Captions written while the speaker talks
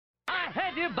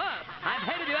hate you both. I've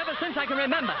hated you ever since I can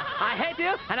remember. I hate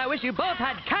you, and I wish you both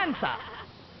had cancer.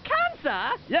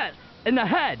 Cancer? Yes, in the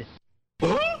head.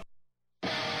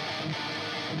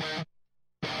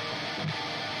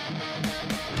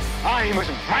 I'm as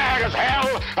mad as hell,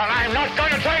 and I'm not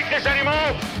going to take this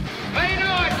anymore. Pay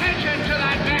no attention to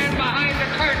that man behind the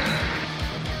curtain.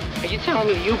 Are you telling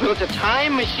me you built a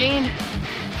time machine?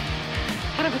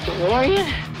 Out of a DeLorean?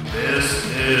 This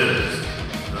is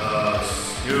the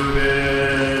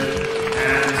Stupid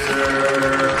Answer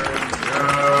Show.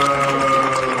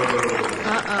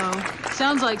 Uh-oh.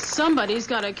 Sounds like somebody's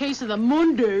got a case of the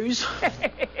Mondays.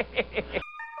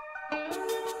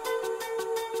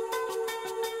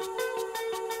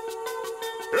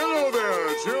 Hello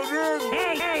there, children.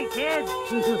 Hey, kids.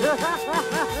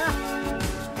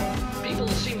 People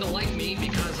seem to like me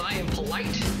because I am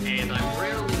polite and I'm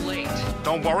rarely late.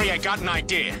 Don't worry, I got an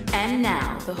idea. And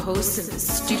now, the host of the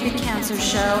Stupid Cancer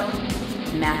Show,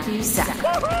 Matthew Zach.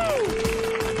 Not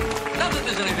that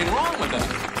there's anything wrong with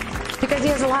that. Because he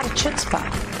has a lot of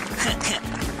chutzpah.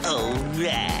 All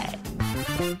right.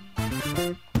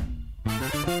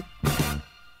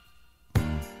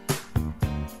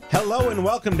 Hello and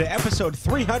welcome to episode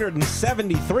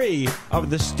 373 of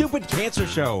the Stupid Cancer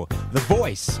Show, the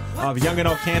voice of young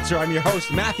adult cancer. I'm your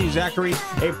host, Matthew Zachary,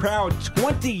 a proud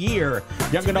 20-year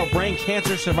young adult brain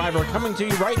cancer survivor coming to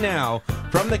you right now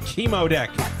from the chemo deck,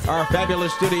 our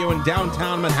fabulous studio in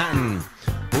downtown Manhattan.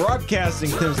 Broadcasting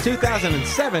since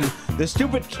 2007, the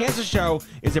Stupid Cancer Show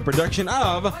is a production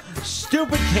of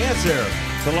Stupid Cancer,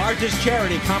 the largest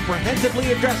charity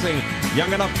comprehensively addressing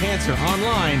young adult cancer,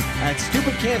 online at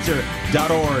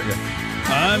stupidcancer.org.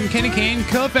 I'm Kenny Kane,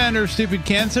 co-founder of Stupid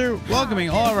Cancer, welcoming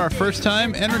all of our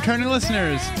first-time and returning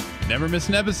listeners. Never miss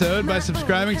an episode by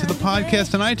subscribing to the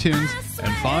podcast on iTunes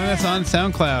and following us on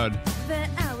SoundCloud.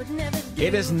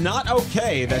 It is not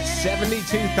okay that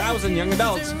 72,000 young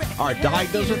adults are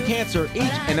diagnosed with cancer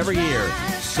each and every year.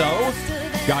 So,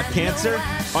 got cancer?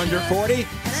 Under 40?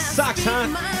 Sucks, huh?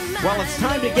 Well, it's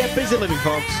time to get busy living,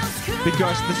 folks,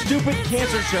 because the Stupid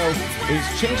Cancer Show is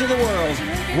changing the world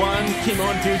one chemo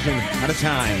infusion at a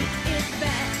time.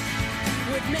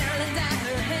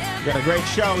 We got a great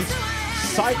show,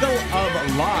 Cycle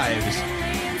of Lives.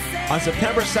 On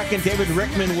September 2nd, David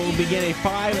Richman will begin a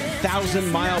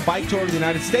 5,000-mile bike tour of the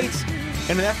United States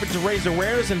in an effort to raise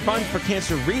awareness and funds for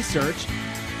cancer research.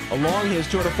 Along his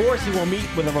tour de force, he will meet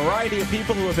with a variety of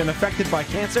people who have been affected by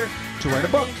cancer to write a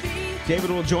book. David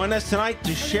will join us tonight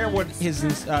to share what is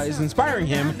inspiring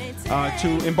him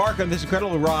to embark on this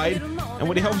incredible ride and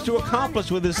what he hopes to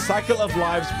accomplish with his Cycle of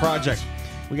Lives project.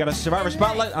 We got a Survivor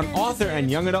Spotlight on author and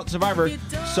young adult survivor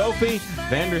Sophie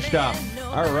Vanderstap.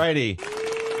 All righty.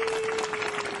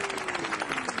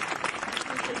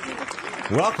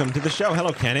 Welcome to the show.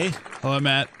 Hello, Kenny. Hello,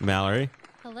 Matt. Mallory.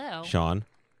 Hello. Sean.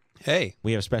 Hey.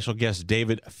 We have special guest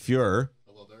David Fuhrer.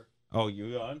 Hello there. Oh,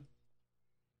 you on?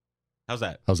 How's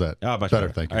that? How's that? Oh, much better.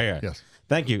 Thank you. Oh, yeah. Yes.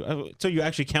 Thank you. So you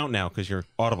actually count now because you're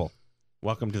audible.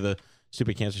 Welcome to the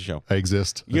Stupid Cancer Show. I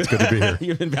exist. It's good to be here.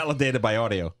 You've been validated by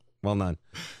audio. Well done.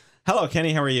 Hello,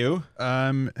 Kenny. How are you?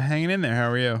 I'm hanging in there. How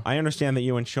are you? I understand that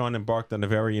you and Sean embarked on a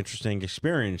very interesting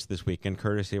experience this weekend,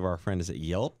 courtesy of our friend. Is it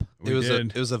Yelp?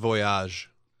 It was a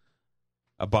voyage.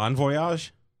 A bon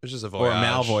voyage? It was just a voyage. Or a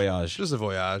mal voyage? Just a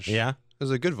voyage. Yeah? It was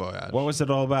a good voyage. What was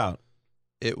it all about?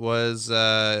 It was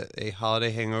a holiday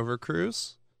hangover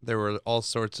cruise. There were all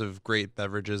sorts of great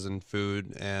beverages and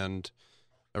food and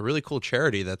a really cool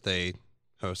charity that they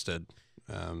hosted.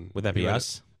 Would that be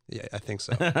us? Yeah, I think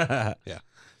so. Yeah.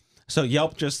 So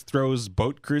Yelp just throws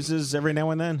boat cruises every now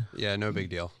and then? Yeah, no big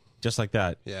deal. Just like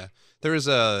that? Yeah. There was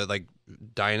like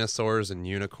dinosaurs and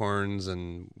unicorns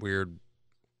and weird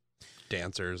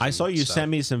dancers. I saw you stuff.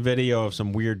 send me some video of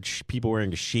some weird people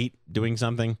wearing a sheet doing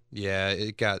something. Yeah,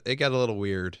 it got a little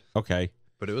weird. Okay.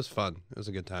 But it was fun. It was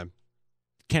a good time.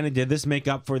 Kenny, did this make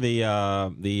up for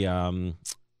the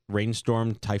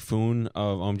rainstorm typhoon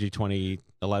of OMG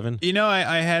 2011? You know,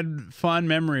 I had fond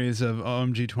memories of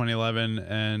OMG 2011,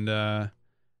 and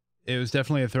it was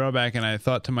definitely a throwback, and I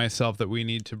thought to myself that we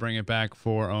need to bring it back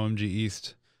for OMG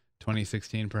East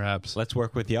 2016, perhaps. Let's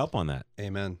work with Yelp on that.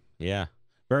 Amen. Yeah.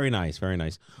 Very nice, very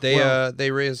nice.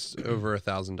 They raised over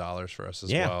 $1,000 for us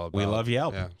as well. We love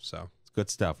Yelp. Yeah, so it's good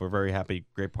stuff. We're very happy.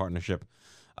 Great partnership.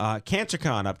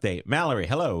 CancerCon update. Mallory,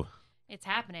 hello. It's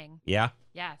happening. Yeah?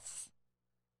 Yes.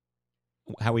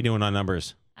 How we doing on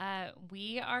numbers?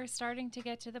 We are starting to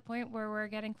get to the point where we're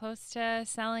getting close to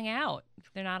selling out.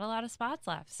 There are not a lot of spots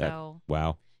left. So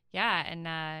wow. Yeah,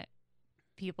 and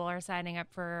people are signing up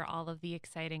for all of the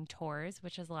exciting tours,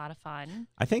 which is a lot of fun.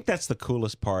 I think that's the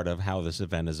coolest part of how this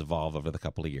event has evolved over the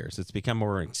couple of years. It's become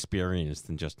more experienced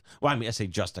than just, well, I mean, I say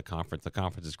just a conference. The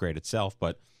conference is great itself,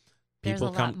 but people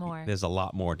There's a lot more. There's a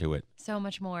lot more to it. So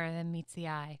much more than meets the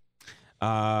eye.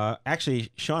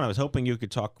 Actually, Sean, I was hoping you could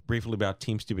talk briefly about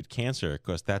Team Stupid Cancer,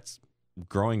 because that's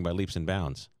growing by leaps and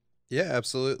bounds. Yeah,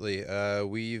 absolutely.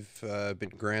 We've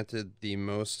been granted the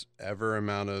most ever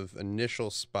amount of initial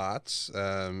spots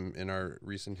in our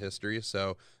recent history.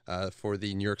 So for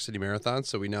the New York City Marathon,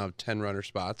 so we now have 10 runner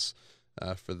spots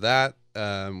for that.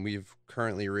 We've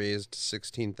currently raised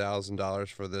 $16,000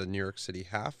 for the New York City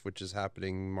Half, which is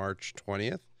happening March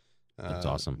 20th. That's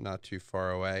awesome. Not too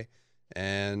far away.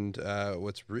 And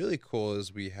what's really cool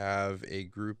is we have a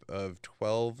group of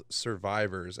 12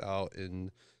 survivors out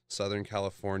in Southern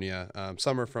California.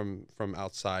 Some are from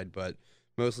outside, but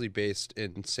mostly based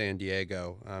in San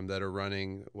Diego, that are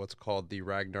running what's called the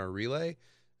Ragnar Relay.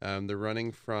 They're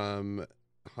running from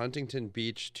Huntington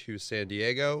Beach to San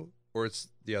Diego, or it's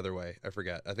the other way. I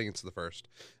forget. I think it's the first.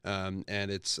 And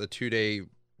it's a 2-day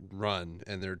run,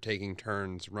 and they're taking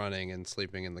turns running and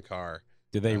sleeping in the car.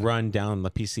 Do they run down the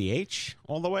PCH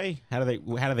all the way? How do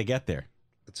they get there?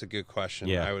 That's a good question.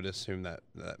 Yeah. I would assume that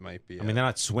might be. I mean, they're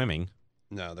not swimming.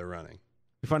 No, they're running.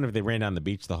 It'd be fun if they ran down the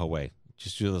beach the whole way.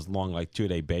 Just do this long, like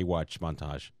 2-day Baywatch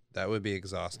montage. That would be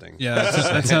exhausting. Yeah,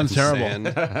 that sounds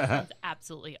terrible. That's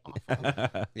absolutely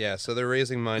awful. Yeah, so they're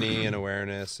raising money and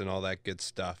awareness and all that good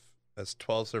stuff. That's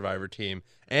 12 Survivor team,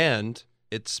 and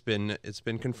it's been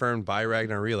confirmed by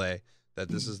Ragnar Relay that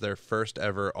this is their first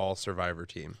ever all Survivor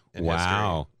team in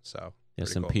Wow. history. So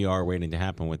there's some cool. PR waiting to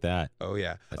happen with that. Oh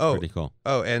yeah, that's pretty cool.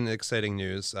 Oh, and exciting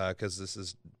news because this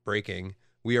is breaking.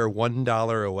 We are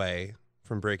 $1 away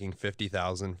from breaking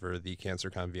 50,000 for the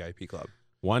CancerCon VIP Club.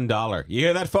 $1. You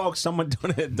hear that, folks? Someone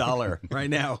donate $1 right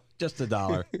now. Just $1.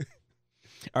 All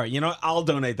right, you know what? I'll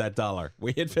donate that $1.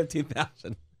 We hit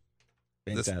 15,000.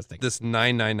 Fantastic. This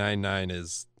 9999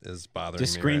 is bothering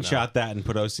Just me. screenshot right now. that and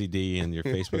put OCD in your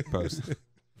Facebook post.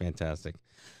 Fantastic.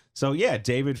 So yeah,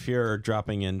 David Fuhrer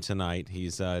dropping in tonight.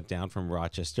 He's down from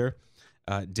Rochester.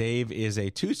 Dave is a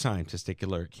 2-time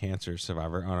testicular cancer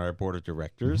survivor on our board of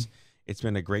directors. It's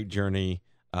been a great journey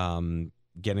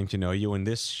getting to know you, and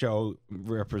this show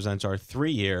represents our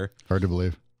 3-year. Hard to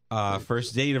believe.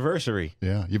 First day anniversary.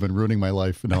 Yeah, you've been ruining my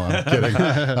life. No, I'm kidding.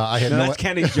 I had that's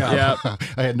Kenny's job.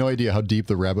 I had no idea how deep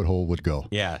the rabbit hole would go.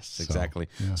 Yes, exactly.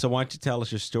 So why don't you tell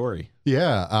us your story?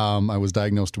 Yeah, I was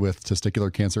diagnosed with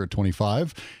testicular cancer at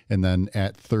 25, and then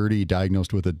at 30,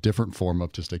 diagnosed with a different form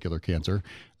of testicular cancer.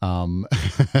 I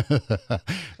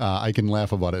can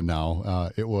laugh about it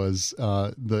now. It was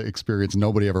the experience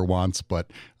nobody ever wants,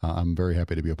 but I'm very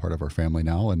happy to be a part of our family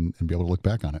now and be able to look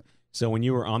back on it. So when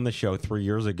you were on the show 3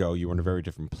 years ago, you were in a very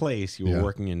different place. You were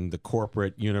working in the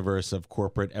corporate universe of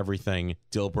corporate everything,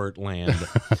 Dilbert land,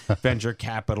 venture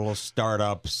capital,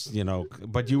 startups,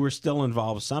 but you were still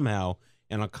involved somehow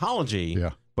in oncology.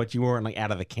 Yeah. But you weren't like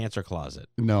out of the cancer closet.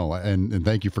 No, and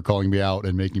thank you for calling me out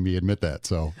and making me admit that.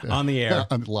 So on the air,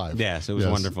 on live. Yes, it was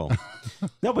wonderful.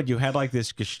 No, but you had like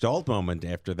this gestalt moment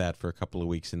after that for a couple of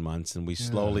weeks and months, and we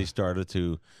slowly started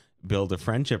to build a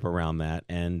friendship around that.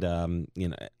 And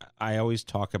I always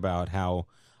talk about how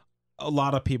a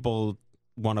lot of people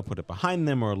want to put it behind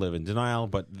them or live in denial,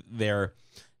 but they're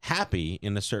happy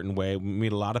in a certain way. We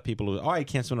meet a lot of people who, I had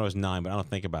cancer when I was 9, but I don't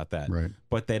think about that. Right.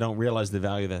 But they don't realize the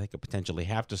value that they could potentially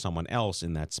have to someone else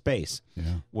in that space.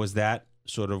 Yeah. Was that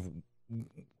sort of,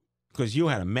 because you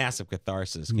had a massive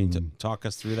catharsis. Can you talk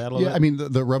us through that a little bit? I mean,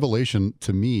 the revelation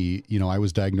to me, I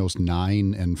was diagnosed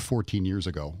 9 and 14 years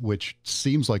ago, which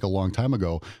seems like a long time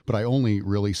ago, but I only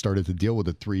really started to deal with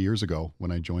it 3 years ago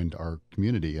when I joined our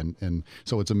community. And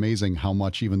so it's amazing how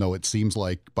much, even though it seems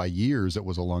like by years it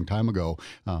was a long time ago,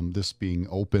 this being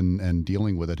open and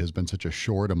dealing with it has been such a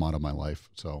short amount of my life.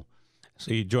 So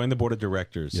you joined the board of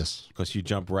directors. Yes. Because you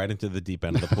jumped right into the deep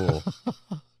end of the pool.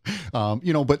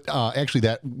 But actually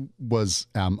that was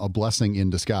a blessing in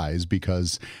disguise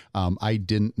because I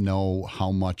didn't know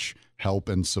how much help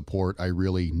and support I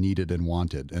really needed and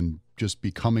wanted. And just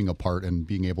becoming a part and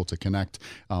being able to connect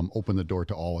opened the door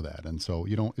to all of that. And so,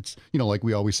 it's, like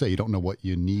we always say, you don't know what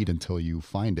you need until you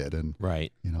find it. And,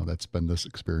 right. That's been this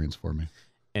experience for me.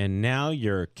 And now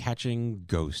you're catching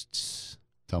ghosts.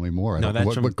 Tell me more.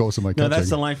 What ghosts am I catching? No, that's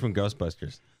the line from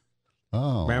Ghostbusters.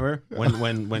 Oh. Remember?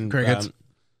 When Crickets.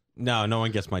 No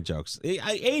one gets my jokes.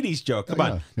 80s joke. Come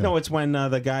on. Yeah. No, it's when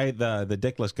the guy, the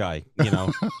dickless guy,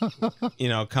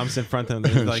 comes in front of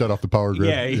them. Like, shut off the power grid.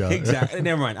 Yeah, exactly.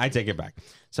 Never mind. I take it back.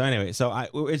 So anyway,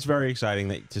 it's very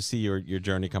exciting to see your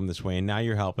journey come this way. And now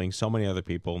you're helping so many other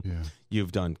people. Yeah.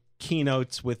 You've done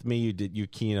keynotes with me. You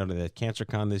keynoted at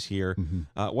CancerCon this year.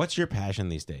 What's your passion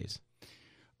these days?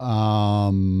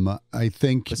 I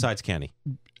think besides Kenny.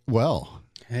 Well,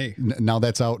 hey, now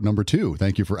that's out number 2.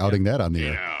 Thank you for outing that on the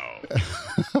air.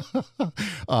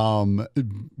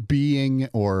 Being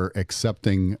or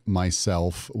accepting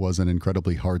myself was an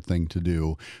incredibly hard thing to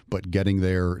do, but getting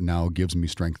there now gives me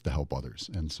strength to help others.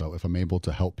 And so if I'm able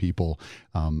to help people,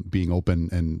 being open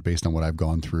and based on what I've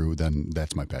gone through, then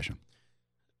that's my passion.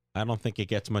 I don't think it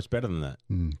gets much better than that.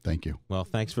 Thank you. Well,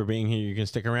 thanks for being here. You can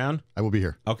stick around? I will be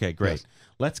here. Okay, great. Yes.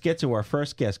 Let's get to our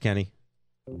first guest, Kenny.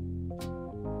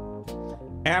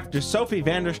 After Sophie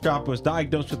Vanderstap was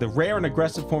diagnosed with a rare and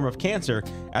aggressive form of cancer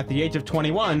at the age of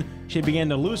 21, she began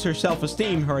to lose her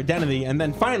self-esteem, her identity, and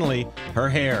then finally, her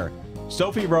hair.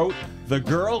 Sophie wrote The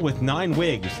Girl with 9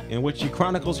 Wigs, in which she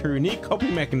chronicles her unique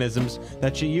coping mechanisms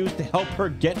that she used to help her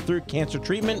get through cancer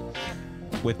treatment.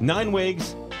 With 9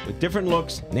 wigs, with different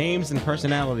looks, names, and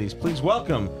personalities, please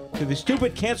welcome to the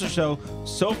Stupid Cancer Show,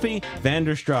 Sophie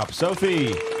Vanderstap.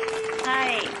 Sophie.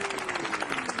 Hi.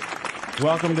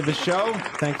 Welcome to the show.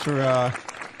 Thanks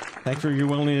for your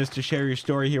willingness to share your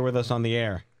story here with us on the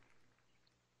air.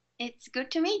 It's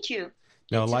good to meet you.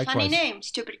 No, it's likewise. a funny name,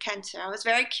 Stupid Cancer. I was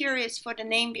very curious for the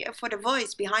name, for the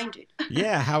voice behind it.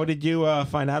 Yeah, how did you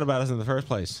find out about us in the first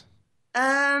place?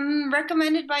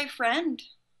 Recommended by a friend.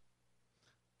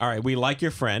 All right, we like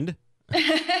your friend.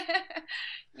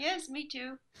 Yes, me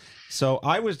too. So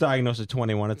I was diagnosed at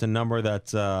 21. It's a number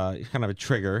that's kind of a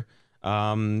trigger.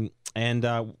 And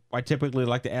I typically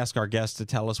like to ask our guests to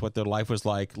tell us what their life was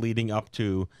like leading up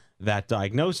to that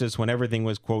diagnosis when everything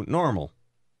was, quote, normal.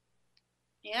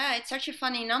 Yeah, it's such a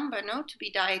funny number, no, to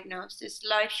be diagnosed. This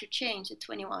life should change at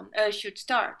 21, should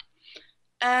start.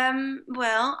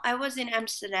 Well, I was in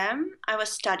Amsterdam. I was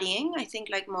studying, I think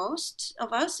like most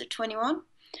of us at 21.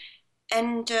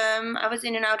 And I was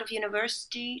in and out of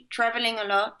university, traveling a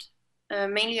lot,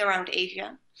 mainly around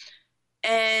Asia,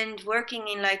 and working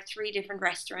in like 3 different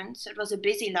restaurants. It was a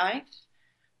busy life.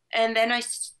 And then I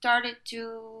started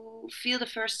to feel the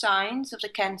first signs of the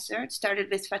cancer. It started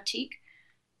with fatigue.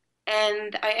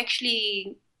 And I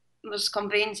actually was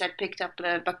convinced I'd picked up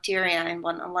a bacteria on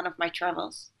one of my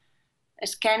travels.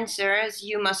 As cancer, as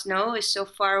you must know, is so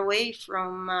far away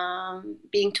from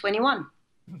being 21.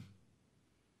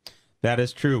 That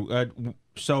is true.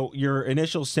 So your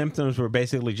initial symptoms were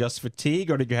basically just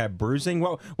fatigue, or did you have bruising?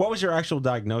 What was your actual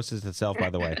diagnosis itself, by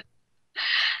the way?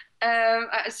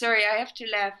 Sorry, I have to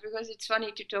laugh because it's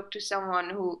funny to talk to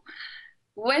someone who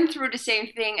went through the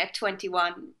same thing at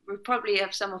 21. We probably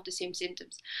have some of the same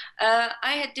symptoms. I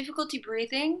had difficulty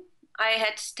breathing. I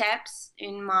had stabs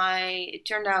in it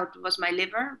turned out it was my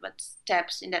liver, but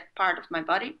stabs in that part of my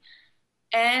body.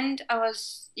 And there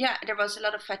was a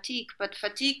lot of fatigue, but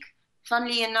fatigue,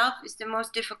 funnily enough, is the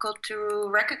most difficult to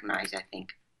recognize, I think.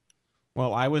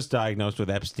 Well, I was diagnosed with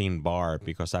Epstein-Barr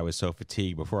because I was so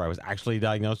fatigued before I was actually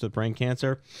diagnosed with brain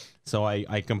cancer. So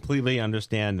I completely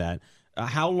understand that.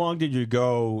 How long did you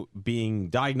go being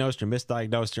diagnosed or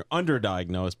misdiagnosed or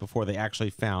underdiagnosed before they actually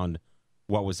found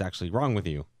what was actually wrong with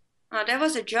you? That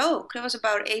was a joke. That was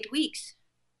about 8 weeks.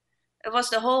 It was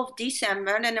the whole of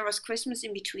December, and then there was Christmas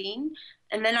in between.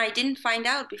 And then I didn't find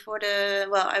out before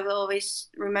I will always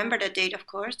remember that date, of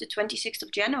course, the 26th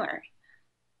of January.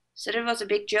 So that was a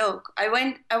big joke. I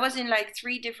was in like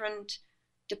 3 different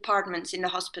departments in the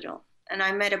hospital, and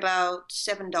I met about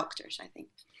 7 doctors, I think.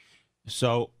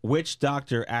 So which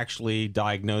doctor actually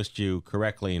diagnosed you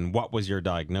correctly, and what was your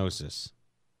diagnosis?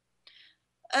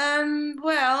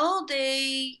 Well,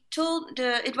 they told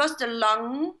it was the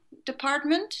lung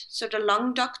department, so the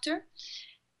lung doctor,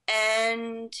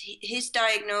 and his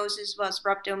diagnosis was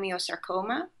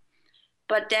rhabdomyosarcoma.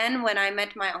 But then when I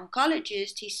met my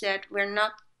oncologist, he said, we're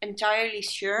not entirely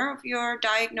sure of your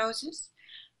diagnosis.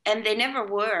 And they never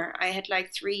were. I had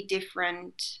like 3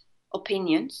 different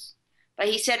opinions. But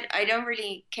he said, I don't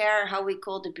really care how we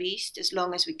call the beast as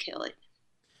long as we kill it.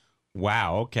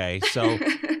 Wow. Okay. So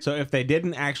if they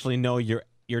didn't actually know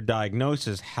your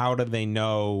diagnosis, how do they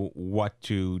know what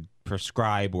to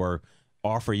prescribe or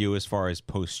offer you as far as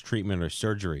post-treatment or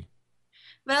surgery?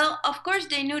 Well, of course,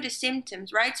 they knew the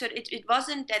symptoms, right? So it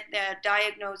wasn't that the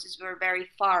diagnoses were very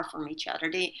far from each other.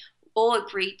 They all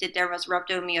agreed that there was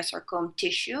rhabdomyosarcoma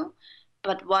tissue,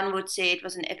 but one would say it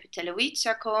was an epithelioid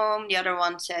sarcoma. The other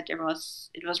one said it was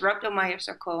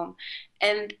rhabdomyosarcoma.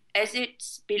 And as it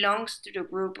belongs to the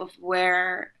group of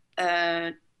where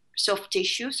soft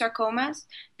tissue sarcomas,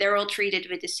 they're all treated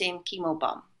with the same chemo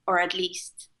bomb, or at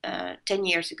least 10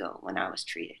 years ago when I was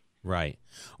treated. Right.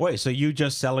 Wait, so you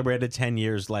just celebrated 10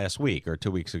 years last week or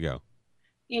 2 weeks ago?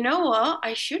 You know what?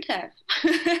 I should have.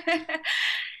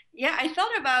 Yeah, I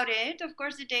thought about it. Of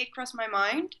course, the date crossed my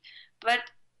mind, but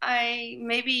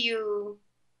maybe you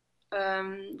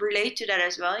relate to that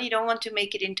as well. You don't want to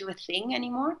make it into a thing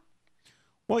anymore.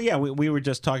 Well, yeah, we were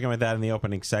just talking about that in the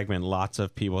opening segment. Lots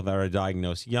of people that are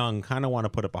diagnosed young kind of want to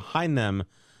put it behind them,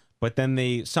 but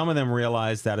then some of them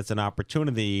realize that it's an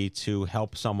opportunity to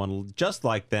help someone just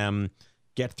like them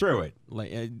get through it.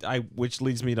 Which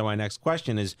leads me to my next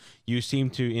question: is you seem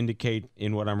to indicate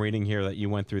in what I'm reading here that you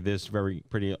went through this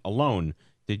pretty alone.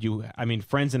 Did you? I mean,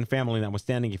 friends and family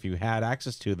notwithstanding, if you had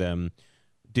access to them,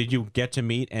 did you get to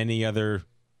meet any other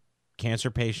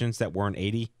cancer patients that weren't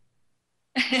 80?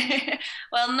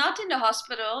 Well, not in the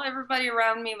hospital. Everybody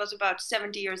around me was about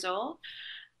 70 years old.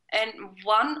 And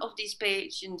one of these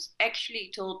patients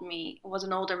actually told me, was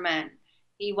an older man.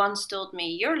 He once told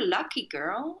me, "You're lucky,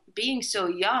 girl. Being so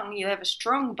young, you have a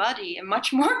strong body and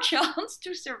much more chance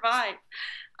to survive."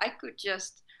 I could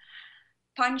just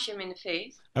punch him in the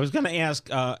face. I was going to ask,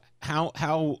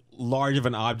 how large of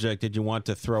an object did you want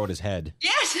to throw at his head?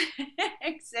 Yes,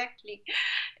 exactly.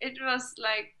 It was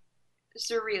like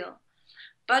surreal.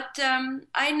 But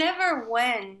I never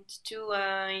went to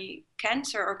a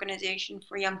cancer organization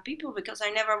for young people because I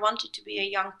never wanted to be a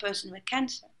young person with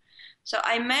cancer. So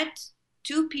I met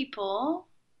 2 people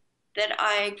that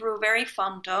I grew very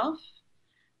fond of,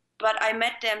 but I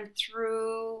met them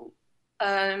through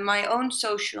my own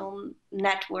social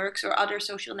networks or other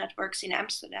social networks in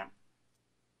Amsterdam.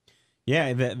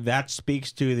 Yeah, that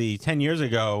speaks to the 10 years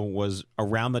ago was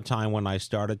around the time when I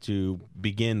started to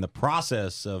begin the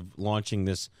process of launching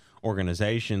this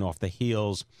organization off the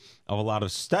heels of a lot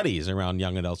of studies around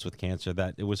young adults with cancer,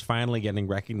 that it was finally getting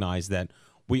recognized that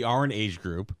we are an age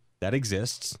group that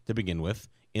exists to begin with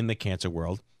in the cancer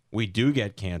world. We do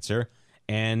get cancer,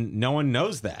 and no one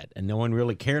knows that, and no one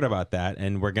really cared about that,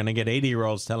 and we're going to get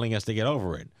 80-year-olds telling us to get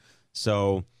over it.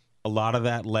 So a lot of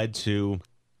that led to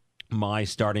my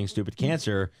starting Stupid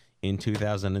Cancer in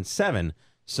 2007.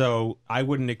 So I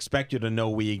wouldn't expect you to know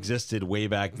we existed way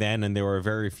back then, and there were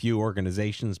very few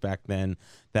organizations back then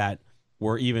that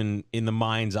were even in the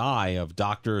mind's eye of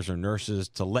doctors or nurses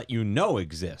to let you know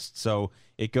exist. So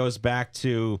it goes back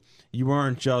to you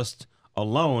weren't just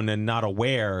alone and not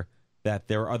aware that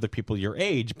there are other people your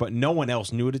age, but no one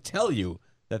else knew to tell you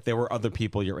that there were other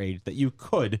people your age that you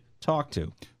could talk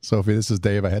to. Sophie, this is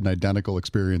Dave. I had an identical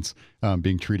experience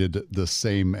being treated the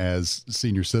same as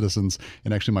senior citizens.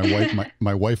 And actually,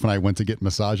 my wife and I went to get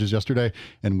massages yesterday,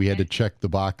 and we had to check the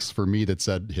box for me that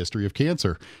said history of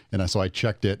cancer. And so I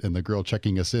checked it, and the girl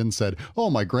checking us in said, "Oh,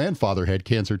 my grandfather had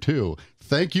cancer too.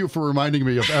 Thank you for reminding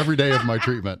me of every day of my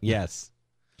treatment." Yes.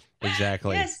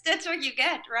 Exactly. Yes, that's what you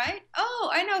get, right? Oh,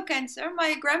 I know cancer.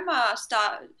 My grandmother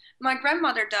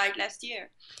died last year.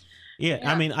 Yeah,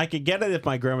 I mean, I could get it if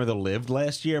my grandmother lived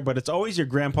last year, but it's always your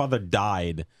grandfather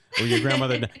died or your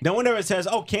grandmother. No one ever says,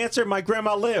 "Oh, cancer, my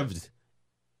grandma lived."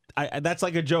 That's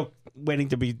like a joke waiting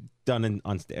to be done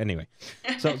anyway.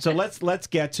 So let's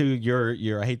get to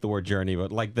your I hate the word journey,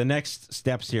 but like the next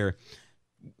steps here.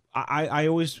 I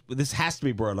always, this has to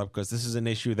be brought up because this is an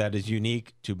issue that is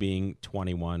unique to being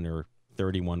 21 or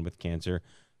 31 with cancer.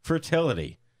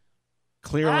 Fertility.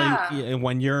 Clearly,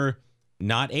 when you're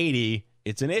not 80,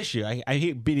 it's an issue. I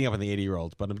hate beating up on the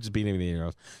 80-year-olds, but I'm just beating up on the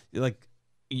 80-year-olds. Like,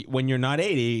 when you're not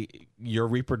 80, your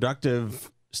reproductive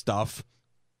stuff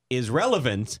is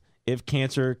relevant if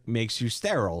cancer makes you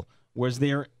sterile. Was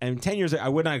there, and 10 years ago, I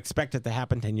would not expect it to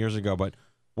happen 10 years ago, but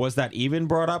was that even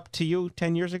brought up to you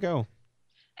 10 years ago?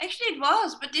 Actually, it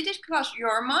was, but did it cross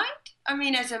your mind? I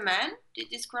mean, as a man, did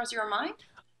this cross your mind?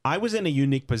 I was in a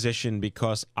unique position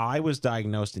because I was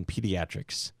diagnosed in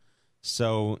pediatrics.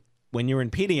 So when you're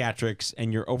in pediatrics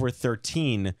and you're over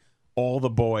 13, all the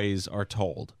boys are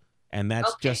told. And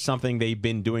that's just something they've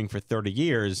been doing for 30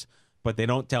 years, but they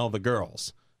don't tell the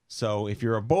girls. So if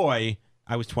you're a boy,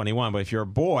 I was 21, but if you're a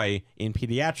boy in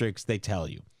pediatrics, they tell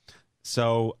you.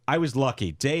 So I was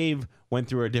lucky. Dave went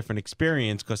through a different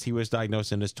experience because he was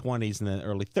diagnosed in his 20s and then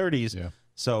early 30s. Yeah.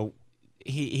 So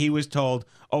he was told,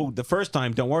 "Oh, the first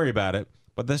time, don't worry about it.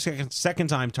 But the second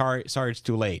time, sorry, it's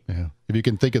too late." Yeah. If you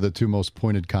can think of the 2 most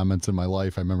pointed comments in my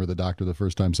life, I remember the doctor the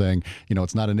first time saying,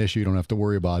 "It's not an issue. You don't have to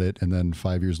worry about it." And then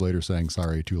 5 years later saying,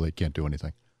 "Sorry, too late. Can't do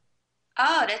anything."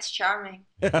 Oh, that's charming.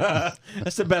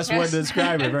 That's the best word to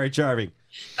describe it. Very charming.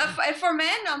 But for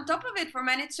men, on top of it, for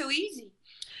men, it's so easy.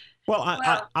 Well,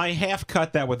 I half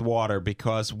cut that with water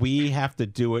because we have to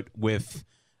do it with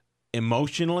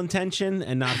emotional intention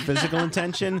and not physical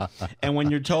intention. And when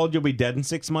you're told you'll be dead in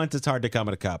 6 months, it's hard to come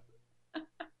in a cup.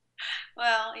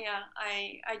 Well, yeah,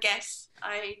 I guess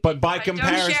But by I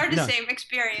comparison, don't share the no. same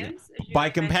experience. as you By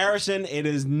imagine. comparison, it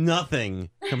is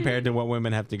nothing compared to what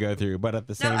women have to go through. But at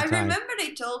the No, same I time, remember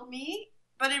they told me,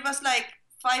 but it was like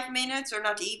 5 minutes or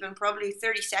not even, probably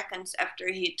 30 seconds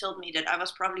after he had told me that I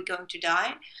was probably going to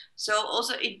die. So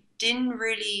also it didn't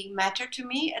really matter to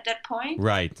me at that point.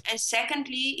 right? And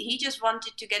secondly, he just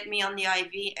wanted to get me on the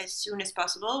IV as soon as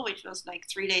possible, which was like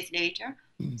 3 days later.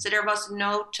 So there was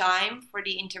no time for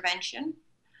the intervention.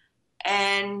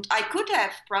 And I could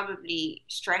have probably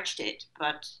stretched it,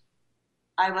 but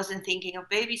I wasn't thinking of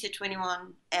babies at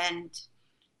 21, and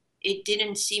it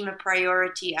didn't seem a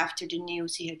priority after the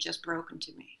news he had just broken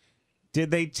to me.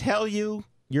 Did they tell you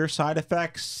your side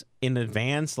effects in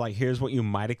advance? Like, here's what you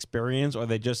might experience? Or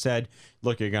they just said,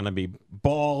 look, you're going to be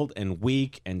bald and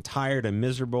weak and tired and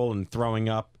miserable and throwing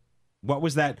up? What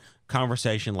was that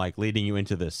conversation like leading you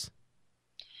into this?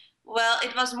 Well,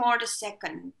 it was more the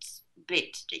second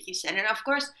bit that you said. And of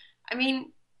course, I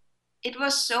mean, it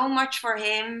was so much for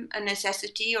him a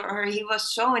necessity, or he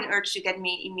was so in urge to get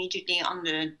me immediately on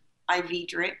the IV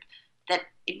drip, that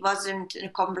it wasn't a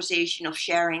conversation of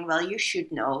sharing, well, you should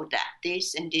know that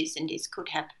this and this and this could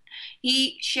happen.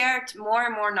 He shared more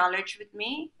and more knowledge with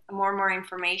me, more and more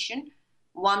information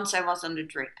once I was on the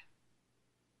drip.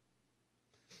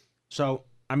 So,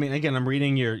 I mean, again, I'm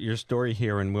reading your story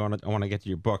here, and I want to get to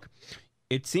your book.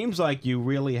 It seems like you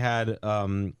really had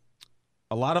a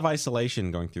lot of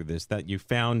isolation going through this, that you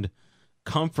found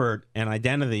comfort and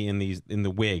identity in the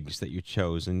wigs that you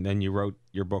chose, and then you wrote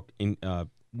your book in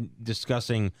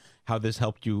discussing how this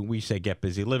helped you. We say get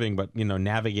busy living, but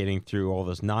navigating through all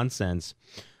this nonsense.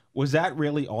 Was that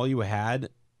really all you had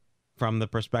from the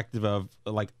perspective of,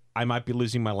 like, I might be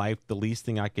losing my life, the least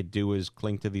thing I could do is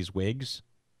cling to these wigs?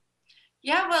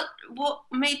 Yeah, well, what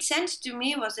made sense to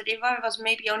me was that if I was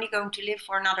maybe only going to live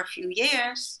for another few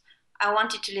years, I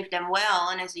wanted to live them well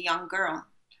and as a young girl.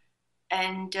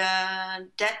 And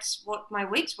that's what my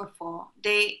wigs were for.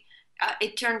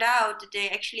 It turned out that they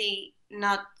actually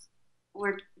not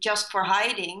were just for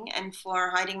hiding and for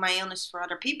hiding my illness for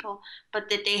other people, but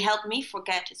that they helped me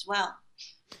forget as well.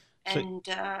 And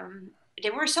they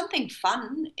were something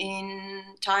fun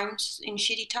in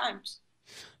shitty times.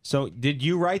 So did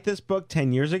you write this book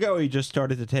 10 years ago, or you just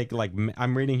started to take, like,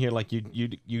 I'm reading here, like you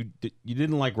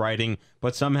didn't like writing,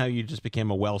 but somehow you just became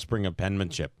a wellspring of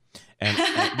penmanship. And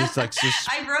this, like,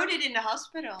 I wrote it in the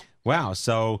hospital. Wow.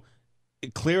 So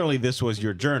clearly this was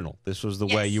your journal. This was the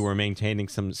way you were maintaining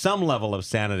some level of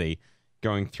sanity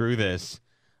going through this.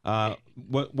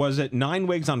 What was it, 9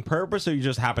 wigs on purpose, or you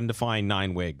just happened to find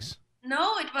 9 wigs?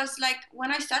 No, it was like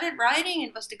when I started writing,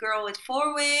 it was the girl with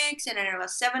 4 wigs, and then it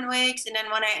was 7 wigs, and then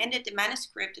when I ended the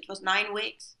manuscript, it was 9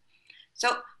 wigs.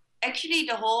 So actually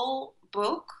the whole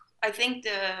book, I think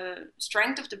the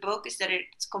strength of the book is that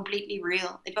it's completely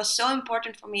real. It was so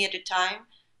important for me at the time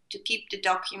to keep the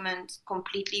document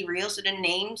completely real. So the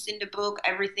names in the book,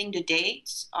 everything, the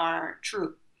dates are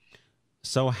true.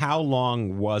 So how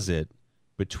long was it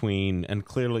between, and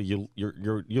clearly you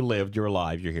lived, you're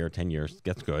alive, you're here 10 years,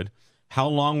 that's good. How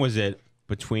long was it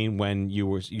between when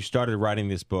you started writing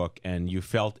this book and you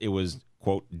felt it was,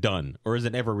 quote, done? Or is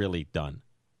it ever really done?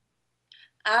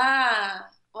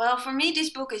 Well, for me, this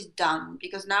book is done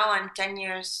because now I'm 10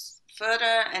 years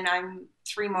further and I'm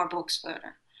 3 more books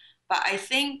further. But I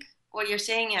think what you're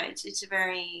saying, yeah, it's a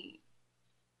very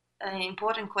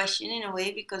important question in a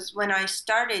way, because when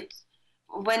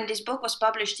this book was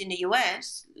published in the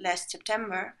US last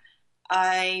September,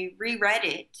 I reread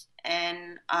it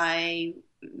and I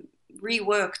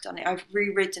reworked on it. I've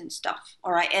rewritten stuff,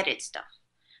 or I edit stuff.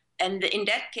 And in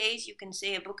that case, you can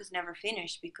say a book is never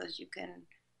finished because you can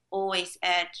always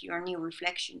add your new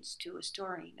reflections to a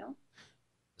story, no?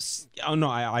 Oh, no,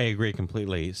 I agree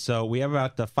completely. So we have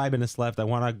about 5 minutes left. I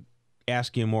want to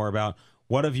ask you more about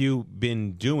what have you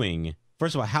been doing.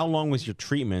 First of all, how long was your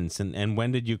treatments, and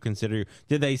when did you consider,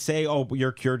 did they say, oh,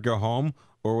 you're cured, go home?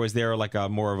 Or was there like a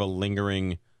more of a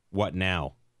lingering, what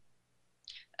now?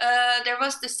 There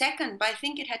was the second, but I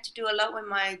think it had to do a lot with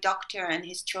my doctor and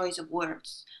his choice of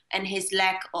words and his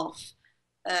lack of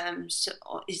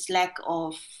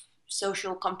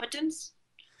social competence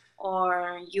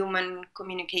or human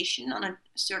communication on a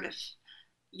sort of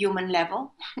human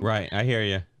level. Right, I hear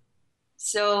you.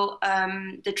 So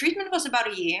the treatment was about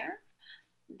a year.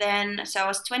 So I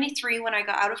was 23 when I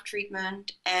got out of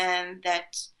treatment, and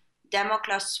that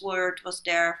Damocles sword was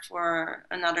there for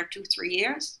another 2-3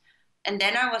 years. And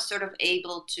then I was sort of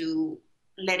able to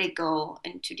let it go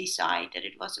and to decide that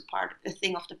it was a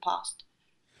thing of the past.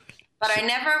 But I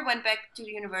never went back to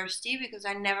the university because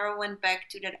I never went back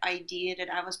to that idea that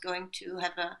I was going to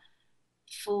have a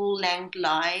full-length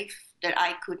life that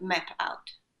I could map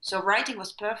out. So writing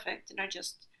was perfect, and I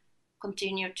just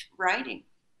continued writing.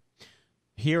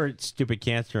 Here at Stupid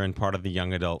Cancer and part of the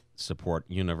young adult support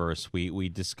universe, we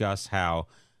discuss how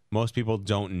most people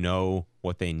don't know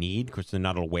what they need because they're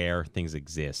not aware things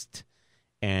exist.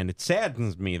 And it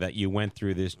saddens me that you went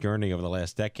through this journey over the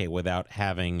last decade without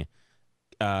having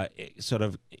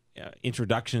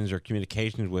introductions or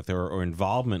communications with or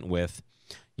involvement with,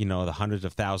 the hundreds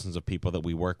of thousands of people that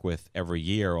we work with every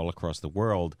year all across the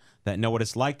world that know what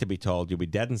it's like to be told you'll be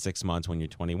dead in 6 months when you're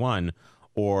 21,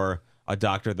 or a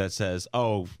doctor that says,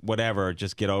 oh, whatever,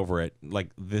 just get over it. Like,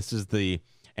 this is the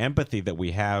empathy that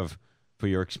we have for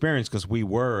your experience because we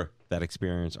were that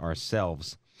experience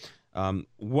ourselves.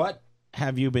 What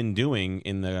have you been doing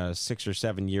in the 6 or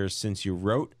 7 years since you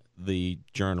wrote the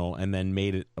journal and then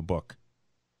made it a book?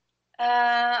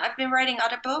 I've been writing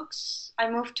other books. I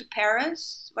moved to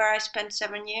Paris, where I spent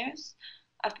 7 years.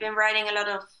 I've been writing a lot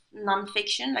of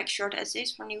nonfiction, like short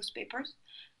essays for newspapers.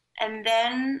 And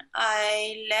then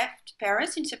I left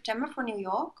Paris in September for New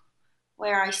York,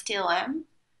 where I still am.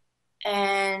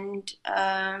 And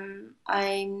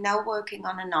I'm now working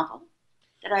on a novel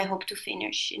that I hope to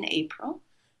finish in April.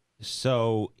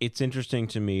 So it's interesting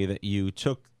to me that you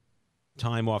took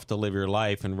time off to live your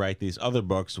life and write these other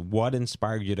books. What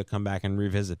inspired you to come back and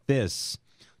revisit this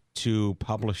to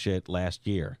publish it last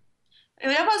year?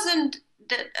 That wasn't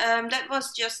that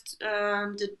was just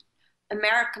the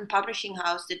American publishing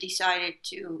house that decided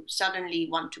to suddenly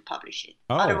want to publish it.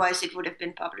 Oh. Otherwise, it would have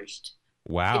been published.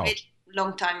 Wow. A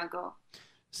long time ago.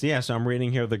 So, so I'm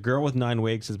reading here, The Girl with Nine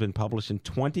Wigs has been published in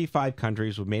 25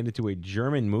 countries. We made it to a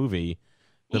German movie.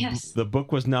 Yes. The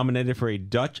book was nominated for a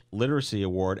Dutch Literacy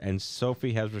Award, and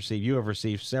Sophie you have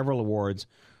received several awards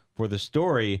for the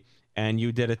story, and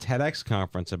you did a TEDx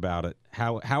conference about it.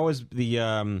 How has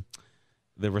the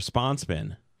response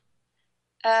been?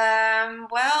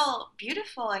 Well,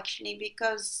 beautiful actually,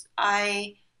 because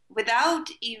without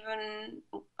even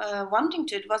wanting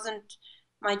to, it wasn't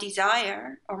my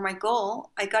desire or my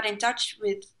goal. I got in touch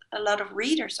with a lot of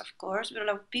readers, of course, with a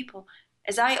lot of people.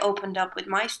 As I opened up with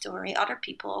my story, other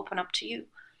people open up to you.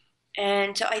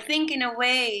 And so I think in a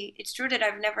way, it's true that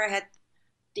I've never had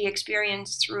the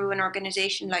experience through an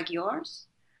organization like yours,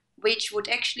 which would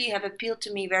actually have appealed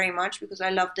to me very much because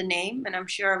I love the name, and I'm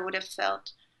sure I would have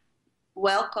felt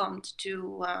welcomed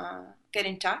to get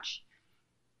in touch.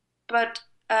 But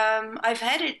I've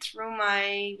had it through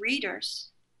my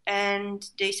readers, and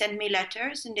they sent me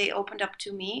letters and they opened up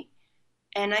to me.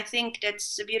 And I think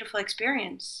that's a beautiful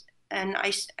experience. And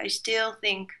I still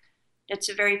think that's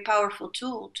a very powerful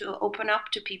tool to open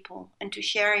up to people and to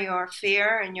share your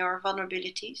fear and your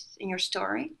vulnerabilities in your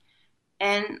story.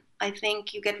 And I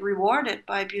think you get rewarded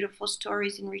by beautiful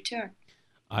stories in return.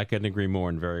 I couldn't agree more,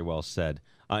 and very well said.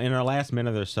 In our last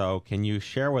minute or so, can you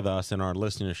share with us and our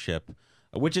listenership,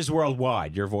 which is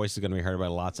worldwide, your voice is going to be heard by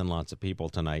lots and lots of people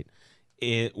tonight,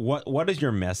 what is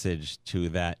your message to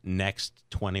that next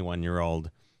 21-year-old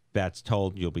that's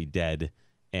told you'll be dead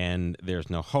and there's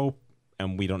no hope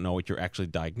and we don't know what you're actually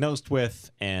diagnosed with,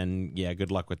 and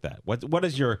good luck with that? What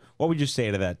would you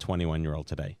say to that 21-year-old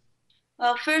today?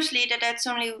 Well, firstly, that's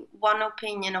only one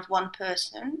opinion of one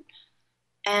person.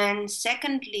 And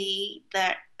secondly,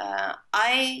 that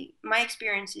my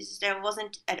experience is that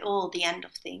wasn't at all the end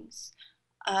of things.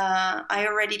 I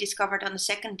already discovered on the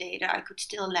second day that I could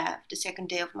still laugh, the second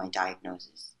day of my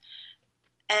diagnosis.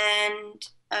 And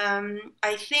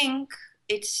I think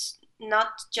it's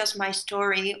not just my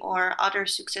story or other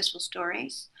successful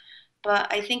stories,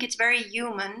 but I think it's very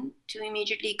human to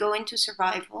immediately go into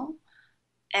survival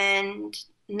and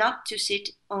not to sit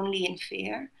only in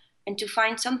fear, and to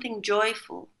find something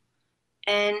joyful.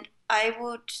 And I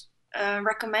would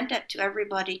recommend that to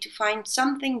everybody, to find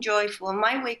something joyful.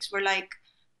 My weeks were like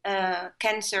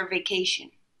cancer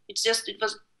vacation. It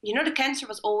was, the cancer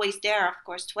was always there, of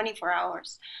course, 24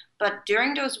 hours. But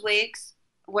during those weeks,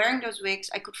 wearing those wigs,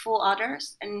 I could fool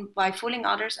others. And by fooling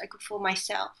others, I could fool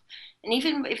myself. And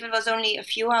even if it was only a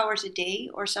few hours a day,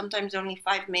 or sometimes only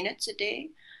 5 minutes a day,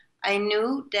 I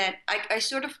knew that I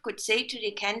sort of could say to the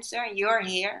cancer, you're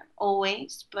here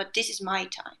always, but this is my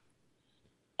time.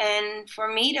 And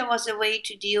for me, that was a way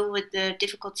to deal with the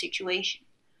difficult situation.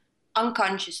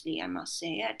 Unconsciously, I must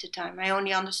say, at the time. I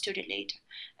only understood it later.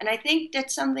 And I think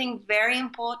that's something very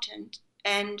important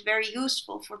and very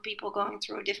useful for people going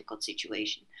through a difficult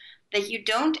situation. That you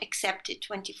don't accept it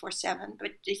 24/7,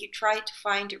 but that you try to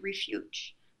find a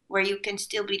refuge where you can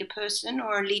still be the person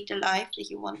or lead the life that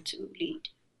you want to lead.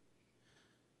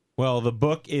 Well, the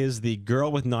book is The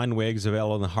Girl with Nine Wigs,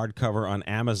 available in the hardcover on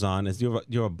Amazon. Do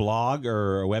you have a blog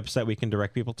or a website we can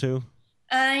direct people to?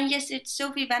 Yes, it's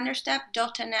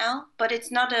sophievanderstap.nl, but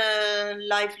it's not a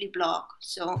lively blog.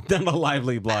 So Not a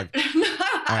lively blog.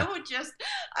 I would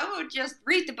just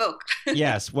read the book.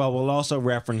 Yes, well, we'll also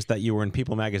reference that you were in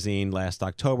People magazine last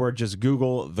October. Just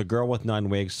Google The Girl with Nine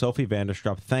Wigs, Sophie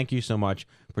Vanderstrup. Thank you so much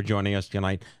for joining us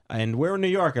tonight. And we're in New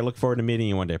York. I look forward to meeting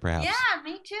you one day, perhaps. Yeah,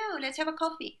 me too. Let's have a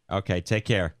coffee. Okay, take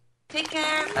care. Take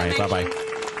care. All right, bye-bye.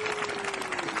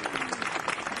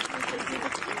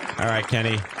 All right,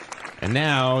 Kenny. And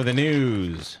now, the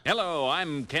news. Hello,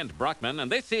 I'm Kent Brockman,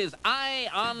 and this is Eye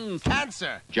on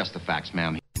Cancer. Just the facts,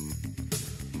 ma'am.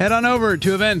 Head on over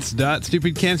to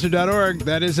events.stupidcancer.org.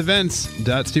 That is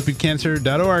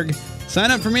events.stupidcancer.org. Sign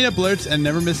up for meetup alerts and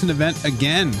never miss an event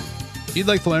again. If you'd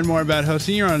like to learn more about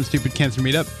hosting your own Stupid Cancer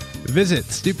meetup, visit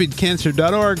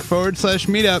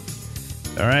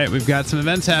stupidcancer.org/meetup. All right, we've got some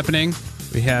events happening.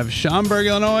 We have Schaumburg,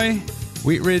 Illinois,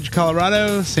 Wheat Ridge,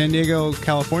 Colorado, San Diego,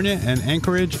 California, and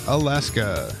Anchorage,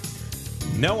 Alaska.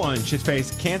 No one should face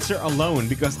cancer alone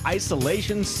because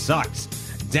isolation sucks.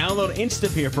 Download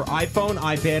Instapeer for iPhone,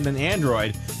 iPad, and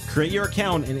Android. Create your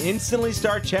account and instantly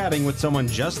start chatting with someone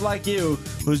just like you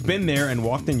who's been there and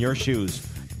walked in your shoes.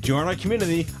 Join our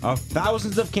community of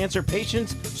thousands of cancer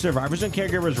patients, survivors, and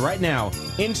caregivers right now.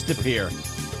 Instapeer.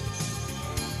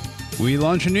 We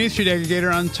launched a newsfeed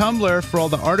aggregator on Tumblr for all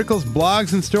the articles,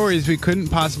 blogs, and stories we couldn't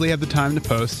possibly have the time to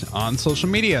post on social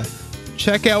media.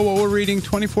 Check out what we're reading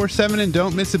 24/7 and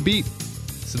don't miss a beat.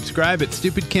 Subscribe at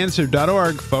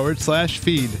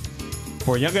stupidcancer.org/feed.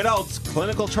 For young adults,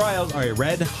 clinical trials are a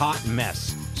red-hot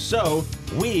mess. So,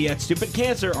 we at Stupid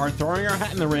Cancer are throwing our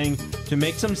hat in the ring to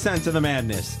make some sense of the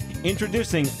madness.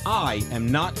 Introducing I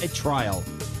Am Not a Trial.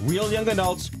 Real young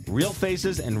adults, real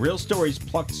faces, and real stories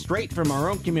plucked straight from our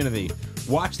own community.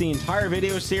 Watch the entire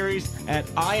video series at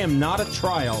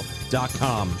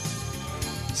IamNotATrial.com.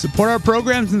 Support our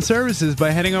programs and services by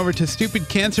heading over to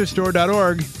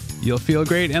stupidcancerstore.org. You'll feel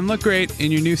great and look great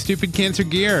in your new Stupid Cancer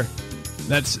gear.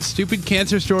 That's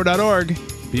stupidcancerstore.org.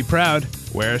 Be proud,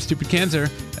 wear Stupid Cancer,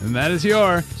 and that is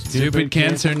your Stupid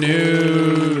Cancer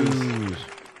News.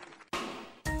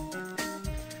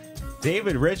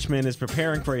 David Richman is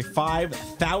preparing for a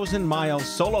 5,000-mile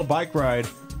solo bike ride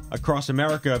across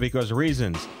America because of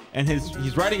reasons. And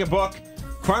he's writing a book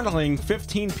chronicling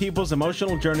 15 people's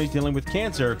emotional journeys dealing with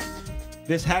cancer.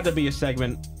 This had to be a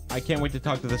segment. I can't wait to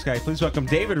talk to this guy. Please welcome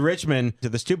David Richman to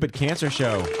the Stupid Cancer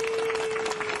Show.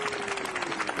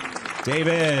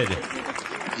 David.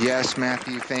 Yes,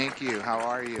 Matthew. Thank you. How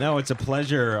are you? No, it's a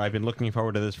pleasure. I've been looking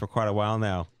forward to this for quite a while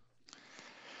now.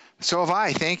 So have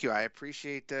I. Thank you. I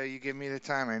appreciate you giving me the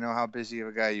time. I know how busy of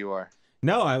a guy you are.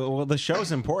 No, well, the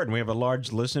show's important. We have a large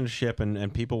listenership,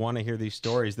 and people want to hear these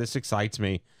stories. This excites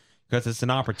me because it's an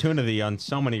opportunity on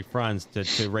so many fronts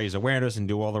to raise awareness and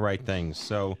do all the right things.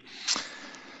 So...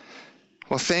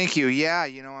 Well, thank you. Yeah,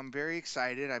 I'm very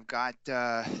excited. I got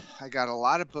a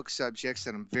lot of book subjects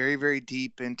that I'm very, very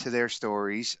deep into their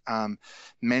stories.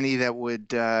 Many that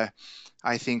would, I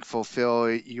think,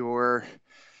 fulfill your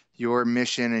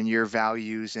mission and your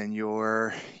values and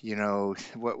your,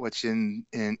 what's in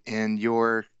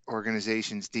your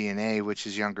organization's DNA, which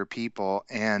is younger people,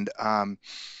 and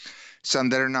some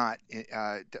that are not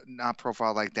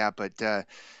profiled like that, but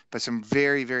some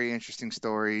very, very interesting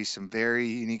stories, some very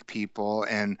unique people,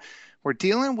 and we're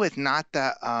dealing with not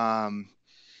the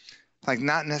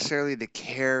not necessarily the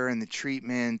care and the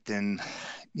treatment and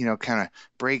kind of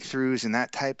breakthroughs and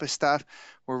that type of stuff.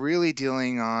 We're really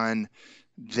dealing on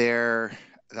the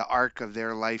arc of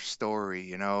their life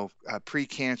story.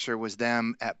 Pre-cancer was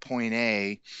them at point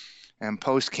A, and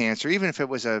post-cancer, even if it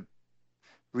was a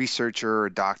researcher or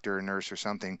a doctor or nurse or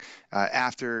something,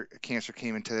 after cancer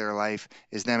came into their life,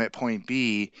 is them at point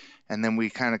B. And then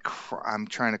we I'm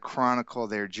trying to chronicle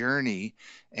their journey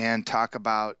and talk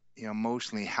about,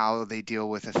 mostly how they deal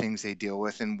with the things they deal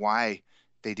with and why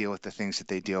they deal with the things that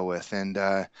they deal with. And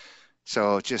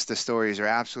so just the stories are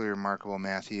absolutely remarkable,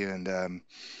 Matthew. And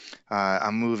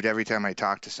I'm moved every time I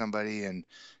talk to somebody, and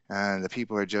the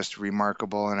people are just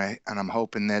remarkable. And I'm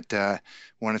hoping that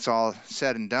when it's all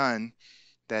said and done,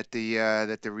 that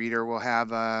the reader will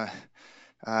have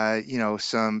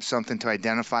something to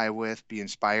identify with, be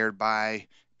inspired by,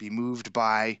 be moved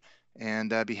by,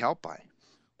 and be helped by.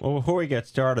 Well, before we get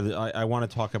started, I want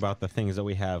to talk about the things that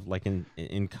we have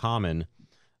in common.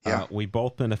 Yeah. We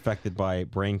both been affected by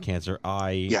brain cancer.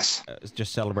 Yes.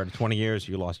 Just celebrated 20 years.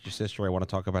 You lost your sister. I want to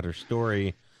talk about her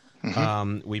story.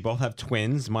 Mm-hmm. We both have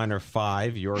twins. Mine are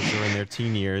 5. Yours are in their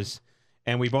teen years.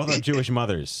 And we both have Jewish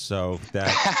mothers, so that...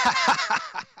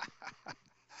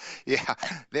 Yeah,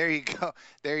 there you go.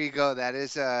 That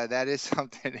is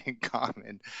something in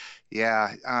common.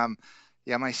 Yeah.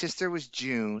 Yeah, my sister was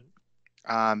June.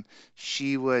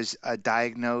 She was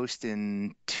diagnosed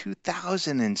in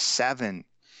 2007,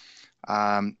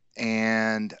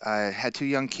 and had 2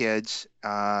 young kids,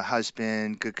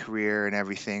 husband, good career, and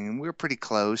everything. And we were pretty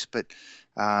close, but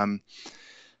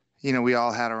we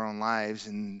all had our own lives,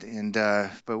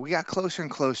 but we got closer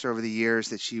and closer over the years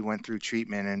that she went through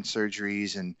treatment and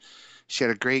surgeries, and she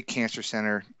had a great cancer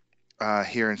center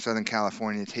here in Southern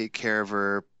California to take care of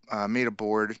her. Made a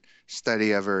board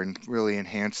study of her and really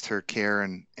enhanced her care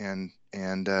and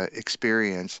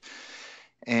experience.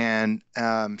 And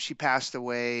she passed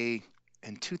away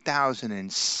in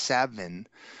 2007.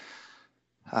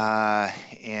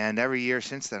 And every year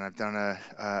since then, I've done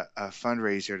a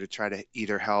fundraiser to try to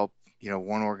either help,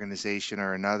 one organization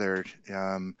or another,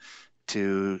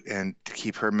 to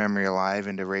keep her memory alive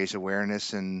and to raise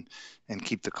awareness and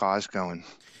keep the cause going.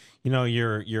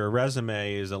 Your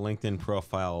resume is a LinkedIn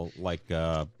profile like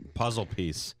a puzzle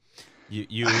piece.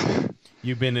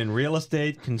 You've been in real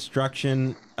estate,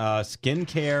 construction,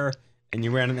 skincare, and you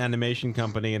ran an animation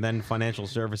company, and then financial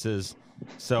services.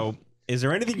 So, is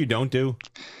there anything you don't do?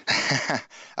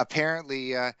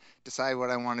 Apparently, decide what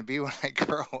I want to be when I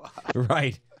grow up.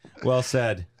 Right. Well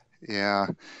said. Yeah.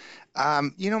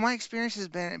 My experience has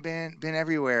been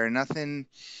everywhere.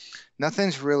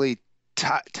 Nothing's really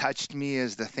touched me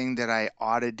as the thing that I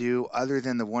ought to do, other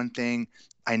than the one thing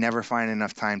I never find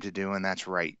enough time to do, and that's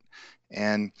write.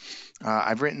 And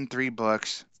I've written 3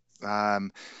 books.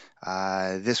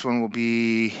 This one will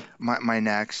be my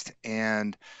next,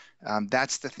 and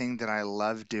that's the thing that I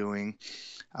love doing.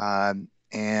 And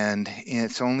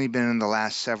it's only been in the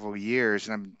last several years,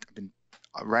 and I've been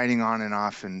writing on and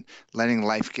off and letting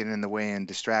life get in the way and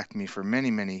distract me for many,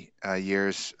 many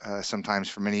years, sometimes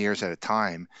for many years at a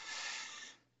time.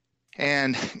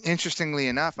 And interestingly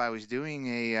enough, I was doing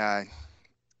a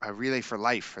Relay for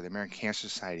Life for the American Cancer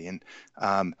Society, and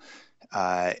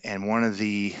one of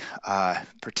the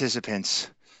participants,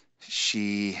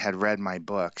 she had read my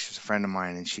book. She's a friend of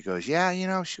mine, and she goes, "Yeah,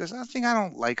 she goes, the thing I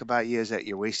don't like about you is that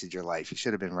you wasted your life. You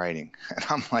should have been writing." And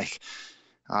I'm like,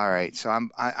 all right. So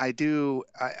I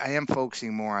am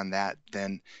focusing more on that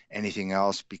than anything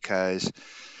else, because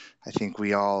I think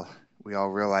we all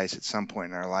realize at some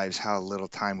point in our lives how little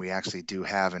time we actually do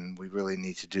have, and we really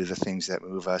need to do the things that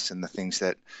move us and the things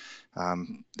that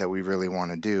we really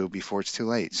want to do before it's too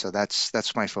late. So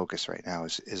that's my focus right now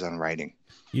is on writing.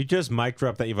 You just mic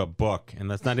dropped that you have a book, and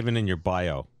that's not even in your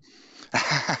bio.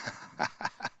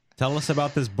 Tell us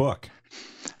about this book.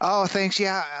 Oh, thanks.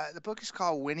 Yeah, the book is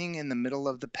called Winning in the Middle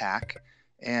of the Pack,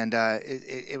 and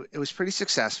it was pretty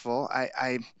successful.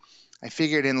 I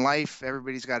figured in life,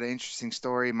 everybody's got an interesting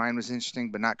story. Mine was interesting,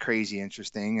 but not crazy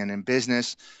interesting. And in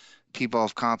business, people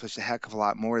have accomplished a heck of a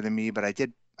lot more than me, but I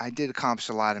did accomplish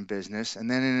a lot in business. And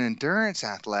then in endurance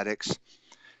athletics,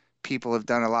 people have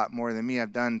done a lot more than me.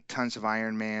 I've done tons of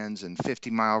Ironmans and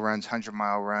 50-mile runs,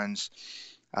 100-mile runs,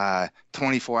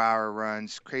 24-hour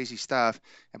runs, crazy stuff.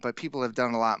 But people have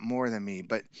done a lot more than me.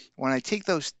 But when I take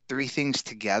those 3 things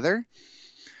together,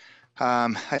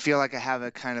 I feel like I have a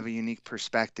kind of a unique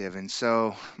perspective. And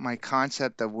so my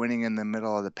concept of winning in the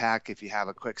middle of the pack, if you have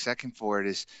a quick second for it,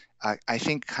 is I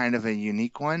think kind of a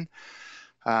unique one.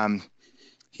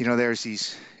 There's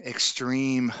these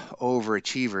extreme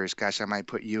overachievers. Gosh, I might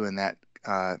put you in that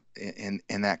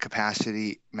in that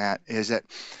capacity, Matt. Is that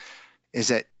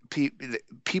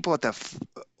people at the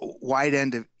wide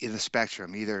end of the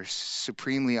spectrum, either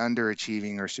supremely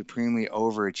underachieving or supremely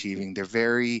overachieving. They're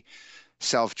very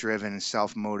self-driven and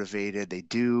self-motivated. They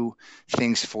do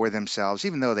things for themselves,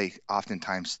 even though they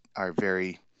oftentimes are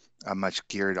very much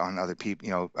geared on other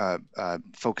people,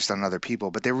 focused on other people,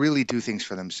 but they really do things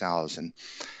for themselves. And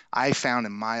I found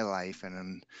in my life and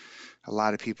in a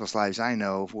lot of people's lives I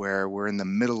know, where we're in the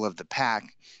middle of the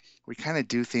pack, we kind of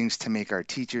do things to make our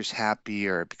teachers happy,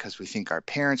 or because we think our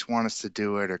parents want us to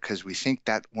do it, or because we think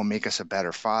that will make us a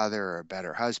better father or a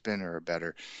better husband or a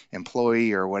better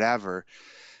employee or whatever.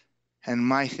 And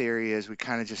my theory is we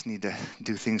kind of just need to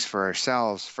do things for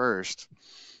ourselves first.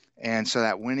 And so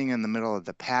that winning in the middle of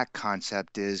the pack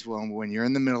concept is, well, when you're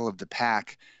in the middle of the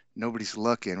pack, nobody's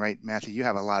looking, right? Matthew, you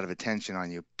have a lot of attention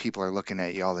on you. People are looking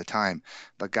at you all the time.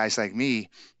 But guys like me,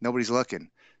 nobody's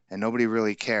looking and nobody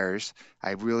really cares.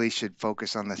 I really should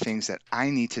focus on the things that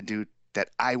I need to do, that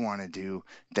I want to do,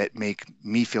 that make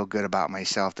me feel good about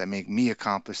myself, that make me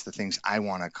accomplish the things I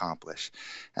want to accomplish.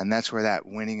 And that's where that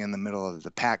winning in the middle of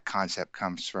the pack concept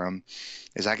comes from,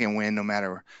 is I can win no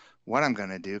matter what I'm going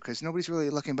to do, because nobody's really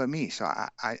looking but me. So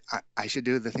I should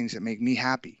do the things that make me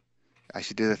happy. I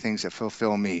should do the things that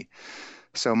fulfill me.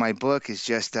 So my book is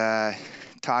just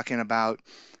talking about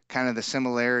kind of the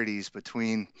similarities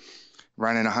between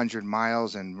running 100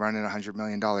 miles and running $100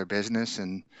 million business,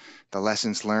 and the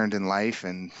lessons learned in life.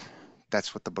 And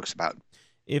that's what the book's about.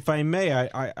 If I may,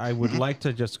 I would like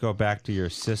to just go back to your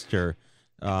sister.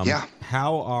 Yeah.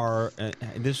 How are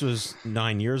this was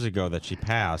 9 years ago that she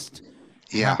passed.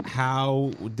 Yeah.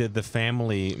 How did the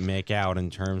family make out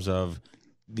in terms of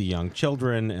the young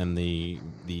children and the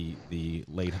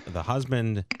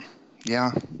husband?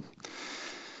 Yeah.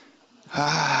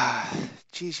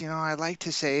 Geez, I'd like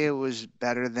to say it was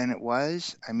better than it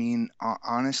was. I mean,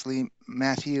 honestly,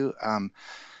 Matthew,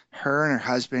 her and her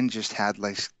husband just had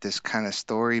like this kind of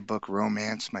storybook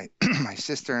romance. My my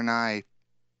sister and I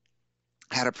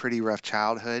had a pretty rough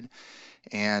childhood,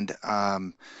 and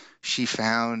she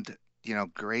found,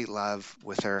 great love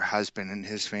with her husband and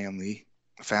his family,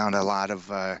 found a lot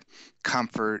of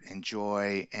comfort and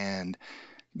joy, and,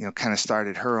 kind of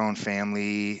started her own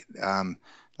family.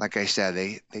 Like I said,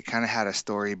 they kind of had a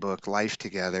storybook life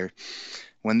together.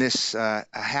 When this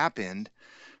happened,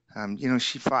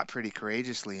 she fought pretty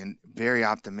courageously and very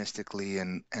optimistically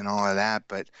and all of that,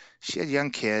 but she had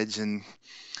young kids, and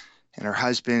her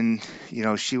husband,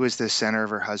 she was the center of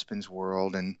her husband's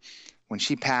world. And when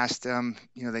she passed,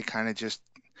 they kind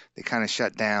of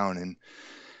shut down,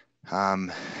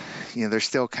 and, they're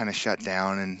still kind of shut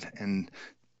down and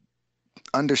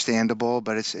understandable,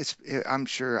 but I'm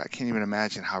sure I can't even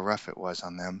imagine how rough it was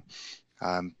on them.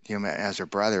 As her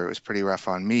brother, it was pretty rough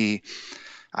on me.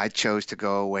 I chose to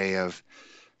go a way of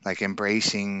like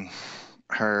embracing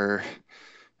her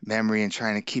memory and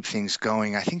trying to keep things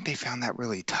going. I think they found that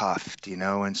really tough,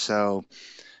 and so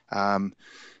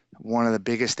one of the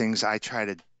biggest things I try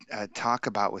to talk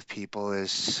about with people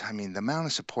is, the amount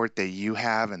of support that you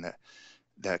have, and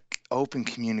the open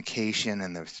communication,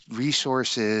 and the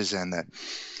resources, and the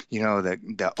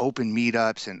open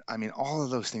meetups, and all of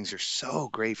those things are so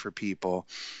great for people.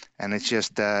 And it's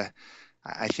just I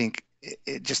think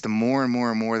it just the more and more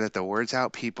and more that the word's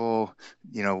out, people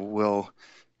will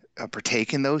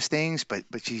partake in those things. But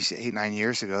geez, 8-9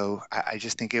 years ago, I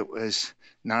just think it was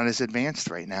not as advanced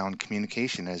right now in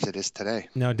communication as it is today.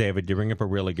 No, David, you bring up a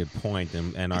really good point,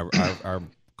 and our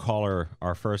caller,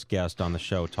 our first guest on the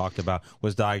show,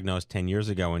 was diagnosed 10 years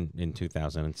ago in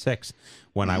 2006,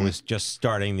 when I was just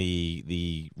starting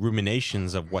the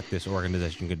ruminations of what this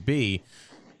organization could be,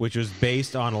 which was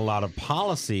based on a lot of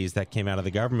policies that came out of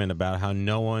the government about how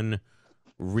no one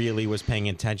really was paying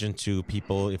attention to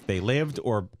people if they lived,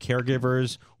 or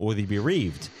caregivers, or the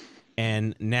bereaved.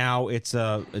 And now it's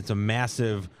a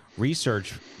massive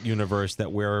research universe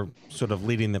that we're sort of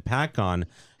leading the pack on.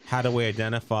 How do we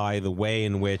identify the way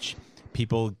in which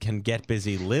people can get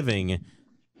busy living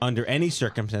under any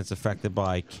circumstance affected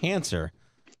by cancer?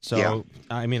 So, yeah.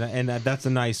 And that's a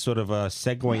nice sort of a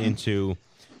segue into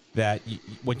that.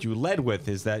 What you led with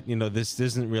is that, this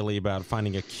isn't really about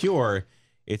finding a cure.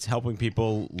 It's helping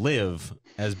people live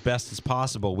as best as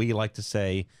possible. We like to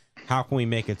say, how can we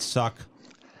make it suck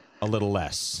a little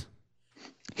less?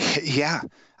 Yeah.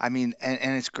 And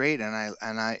it's great.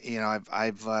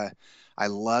 I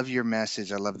love your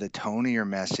message. I love the tone of your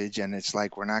message. And it's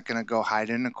like, we're not going to go hide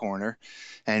in a corner,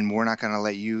 and we're not going to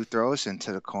let you throw us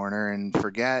into the corner and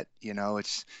forget,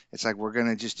 it's like, we're going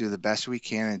to just do the best we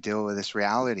can and deal with this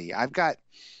reality. I've got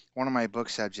one of my book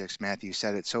subjects, Matthew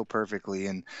said it so perfectly.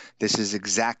 And this is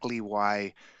exactly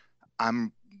why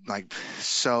I'm like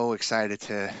so excited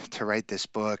to write this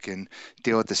book and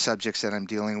deal with the subjects that I'm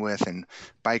dealing with and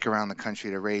bike around the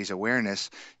country to raise awareness.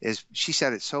 Is she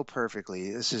said it so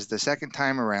perfectly. This is the second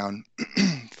time around.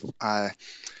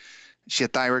 She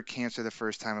had thyroid cancer the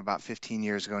first time about 15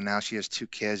 years ago. Now she has 2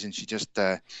 kids, and she just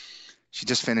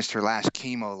finished her last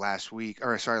chemo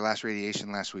last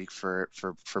radiation last week for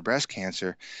breast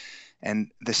cancer.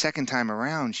 And the second time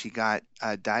around, she got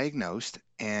diagnosed,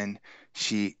 and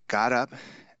she got up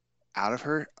out of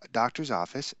her doctor's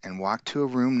office and walked to a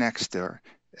room next to her,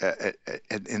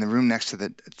 in the room next to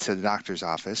the doctor's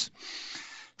office,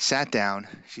 sat down.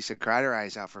 She said, cried her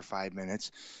eyes out for 5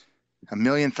 minutes. A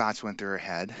million thoughts went through her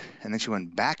head. And then she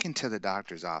went back into the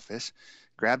doctor's office,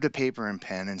 grabbed a paper and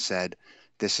pen, and said,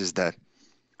 this is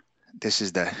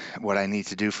what I need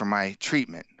to do for my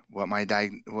treatment, what my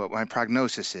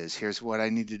prognosis is. Here's what I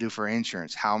need to do for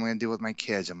insurance, how I'm going to deal with my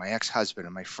kids and my ex-husband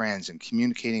and my friends and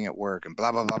communicating at work and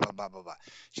blah, blah, blah, blah, blah, blah, blah.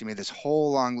 She made this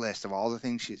whole long list of all the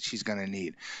things she's going to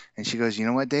need. And she goes, you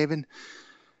know what, David?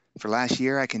 For last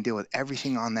year, I can deal with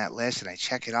everything on that list, and I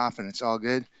check it off, and it's all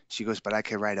good. She goes, but I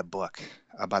could write a book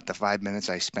about the 5 minutes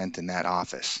I spent in that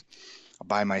office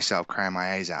by myself, crying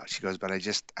my eyes out. She goes, but I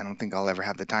don't think I'll ever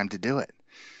have the time to do it.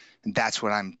 And that's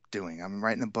what I'm doing. I'm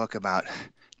writing a book about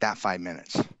that 5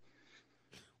 minutes.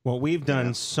 Well, we've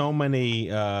done so many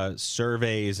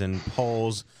surveys and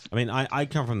polls. I mean, I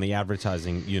come from the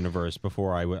advertising universe.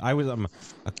 Before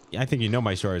I think you know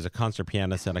my story. As a concert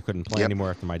pianist, and I couldn't play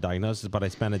anymore after my diagnosis. But I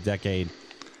spent a decade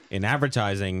in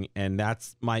advertising, and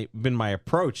that's been my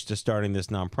approach to starting this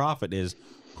nonprofit. Is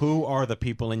who are the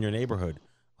people in your neighborhood?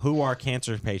 Who are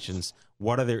cancer patients?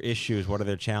 What are their issues? What are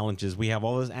their challenges? We have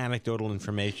all this anecdotal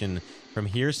information from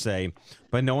hearsay,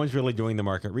 but no one's really doing the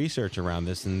market research around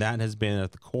this, and that has been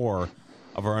at the core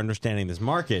of our understanding this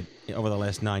market over the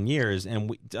last 9 years.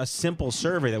 And a simple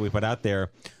survey that we put out there,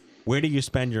 where do you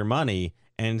spend your money?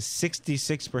 And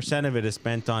 66% of it is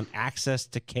spent on access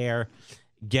to care,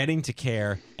 getting to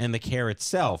care, and the care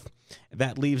itself.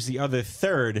 That leaves the other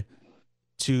third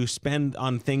to spend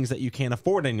on things that you can't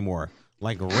afford anymore,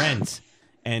 like rent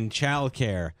and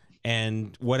childcare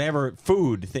and whatever,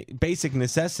 food, basic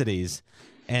necessities.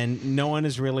 And no one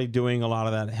is really doing a lot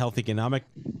of that health economic,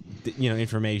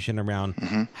 information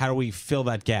around how do we fill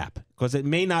that gap? Because it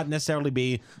may not necessarily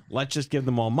be, let's just give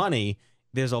them all money.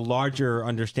 There's a larger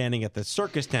understanding at the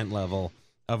circus tent level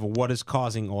of what is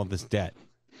causing all this debt.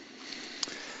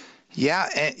 Yeah,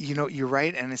 and, you're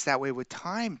right, and it's that way with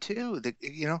time too.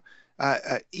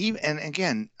 Even and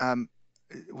again,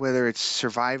 whether it's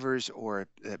survivors or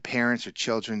parents or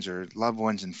children's or loved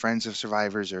ones and friends of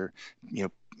survivors or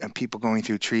people going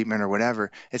through treatment or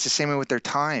whatever, it's the same way with their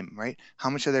time, right? How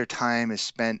much of their time is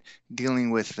spent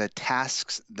dealing with the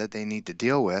tasks that they need to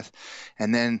deal with,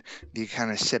 and then you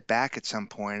kind of sit back at some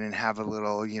point and have a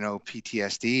little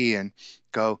PTSD and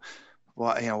go,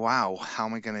 well, wow, how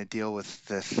am I going to deal with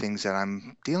the things that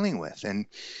I'm dealing with?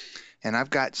 And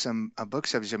I've got some book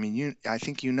subjects. I mean, I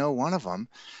think one of them,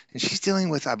 and she's dealing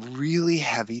with a really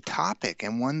heavy topic,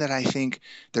 and one that I think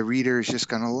the reader is just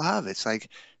going to love. It's like,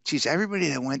 geez, everybody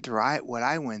that went through what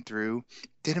I went through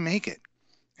didn't make it,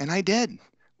 and I did.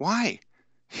 Why?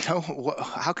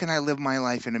 How can I live my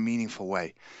life in a meaningful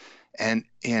way? And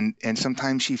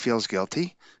sometimes she feels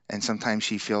guilty, and sometimes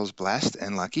she feels blessed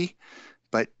and lucky.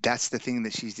 But that's the thing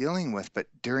that she's dealing with. But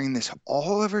during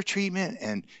all of her treatment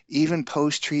and even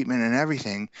post-treatment and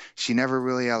everything, she never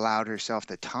really allowed herself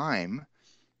the time.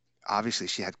 Obviously,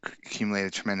 she had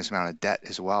accumulated a tremendous amount of debt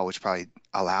as well, which probably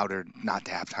allowed her not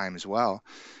to have time as well.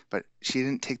 But she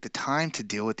didn't take the time to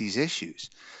deal with these issues.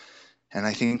 And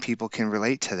I think people can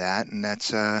relate to that. And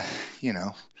that's,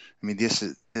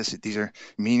 these are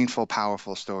meaningful,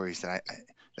 powerful stories that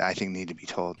I think need to be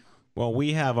told. Well,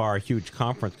 we have our huge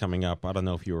conference coming up. I don't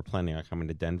know if you were planning on coming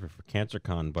to Denver for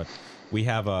CancerCon, but we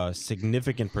have a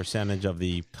significant percentage of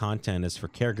the content is for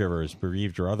caregivers,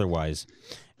 bereaved or otherwise,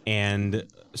 and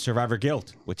survivor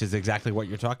guilt, which is exactly what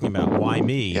you're talking about. Why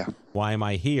me? Yeah. Why am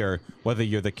I here? Whether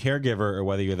you're the caregiver or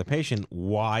whether you're the patient,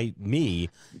 why me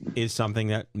is something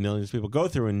that millions of people go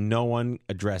through and no one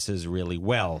addresses really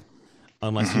well.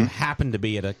 Unless you happen to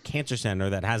be at a cancer center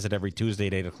that has it every Tuesday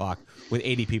at 8 o'clock with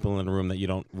 80 people in a room that you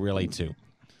don't relate to.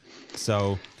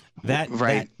 So that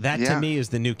to me is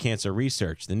the new cancer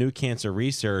research. The new cancer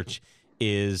research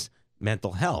is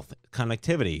mental health,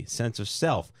 connectivity, sense of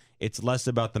self. It's less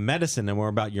about the medicine and more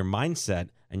about your mindset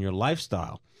and your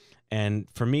lifestyle. And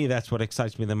for me, that's what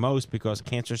excites me the most, because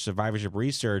cancer survivorship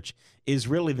research is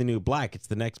really the new black. It's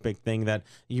the next big thing that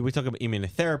we talk about: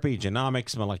 immunotherapy,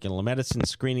 genomics, molecular medicine,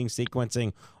 screening,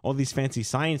 sequencing, all these fancy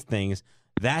science things.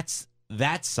 That's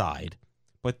that side.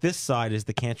 But this side is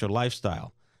the cancer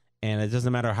lifestyle. And it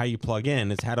doesn't matter how you plug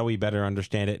in. It's how do we better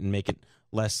understand it and make it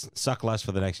suck less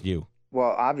for the next you.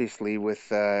 Well, obviously, with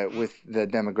the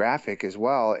demographic as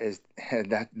well, is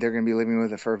that they're going to be living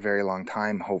with it for a very long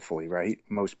time, hopefully, right?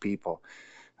 Most people.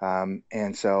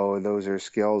 And so those are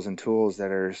skills and tools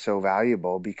that are so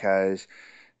valuable because,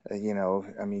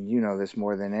 this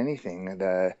more than anything,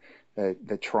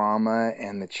 the trauma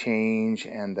and the change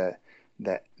and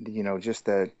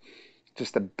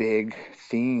just the big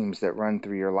themes that run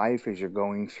through your life as you're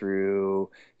going through,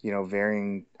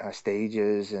 varying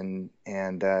stages and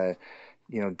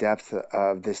depth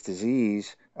of this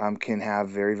disease can have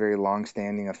very, very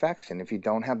long-standing effects. And if you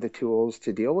don't have the tools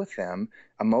to deal with them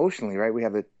emotionally, right? We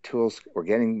have the tools. We're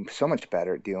getting so much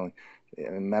better at dealing,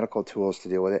 medical tools to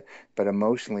deal with it. But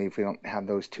emotionally, if we don't have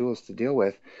those tools to deal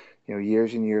with,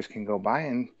 years and years can go by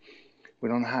and we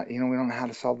don't know how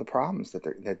to solve the problems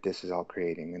that this is all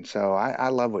creating. And so I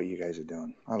love what you guys are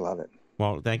doing. I love it.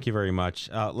 Well, thank you very much.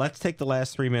 Let's take the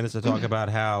last 3 minutes to talk about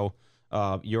how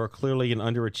you're clearly an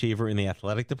underachiever in the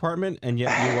athletic department, and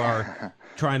yet you are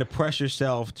trying to press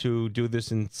yourself to do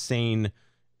this insane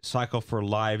Cycle for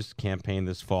Lives campaign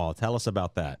this fall. Tell us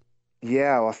about that.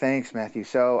 Yeah, well, thanks, Matthew.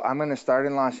 So I'm going to start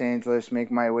in Los Angeles, make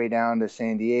my way down to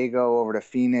San Diego, over to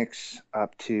Phoenix,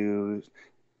 up to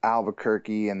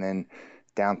Albuquerque, and then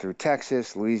down through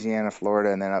Texas, Louisiana,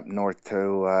 Florida, and then up north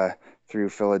to through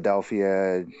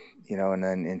Philadelphia, you know, and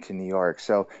then into New York.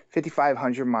 So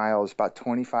 5,500 miles, about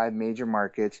 25 major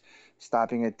markets,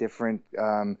 stopping at different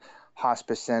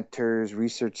hospice centers,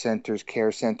 research centers,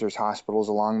 care centers, hospitals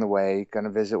along the way. Going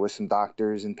to visit with some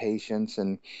doctors and patients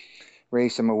and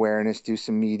raise some awareness, do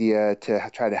some media to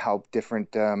try to help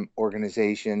different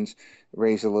organizations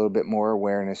raise a little bit more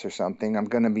awareness or something. I'm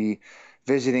going to be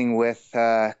visiting with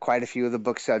quite a few of the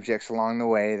book subjects along the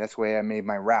way. That's the way I made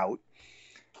my route.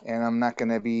 And I'm not going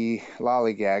to be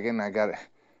lollygagging. I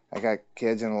got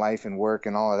kids and life and work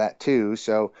and all of that too.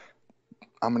 So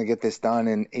I'm going to get this done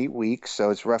in 8 weeks.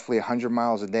 So it's roughly 100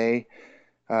 miles a day,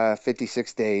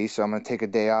 56 days. So I'm going to take a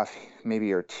day off,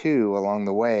 maybe or two along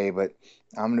the way. But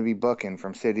I'm going to be booking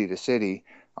from city to city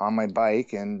on my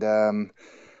bike and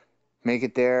make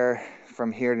it there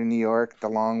from here to New York the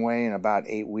long way in about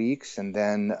 8 weeks, and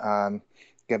then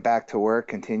get back to work,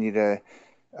 continue to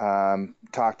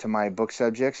talk to my book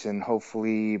subjects, and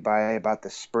hopefully by about the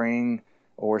spring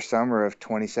or summer of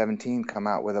 2017 come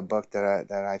out with a book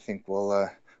that I think will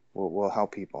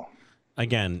help people.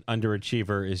 Again,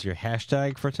 underachiever is your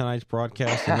hashtag for tonight's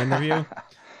broadcast and interview.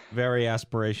 Very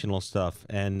aspirational stuff.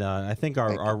 And I think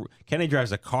our Kenny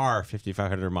drives a car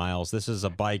 5,500 miles. This is a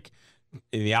bike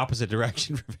in the opposite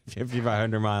direction for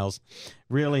 5,500 miles.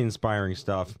 Really inspiring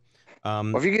stuff.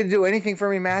 Well, if you could do anything for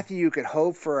me, Matthew, you could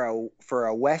hope for a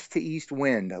west to east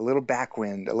wind, a little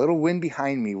backwind, a little wind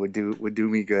behind me would do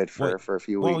me good for a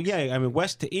few weeks. Well, yeah, I mean,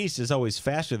 west to east is always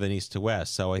faster than east to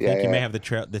west, so I think you may have the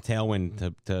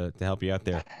tailwind to help you out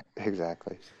there.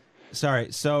 Exactly.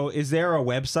 Sorry. So, is there a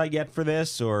website yet for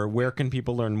this, or where can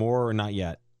people learn more, or not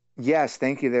yet? Yes,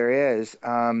 thank you. There is.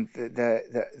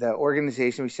 The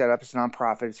organization we set up is a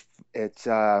nonprofit. It's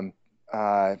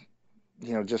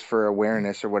you know, just for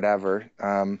awareness or whatever.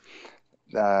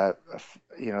 The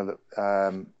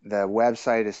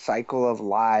website is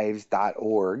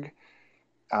cycleoflives.org,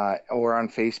 or on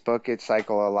Facebook it's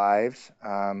Cycle of Lives.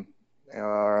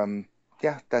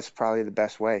 Yeah, that's probably the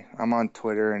best way. I'm on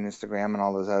Twitter and Instagram and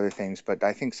all those other things, but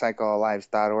I think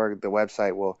cycleoflives.org, the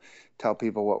website, will tell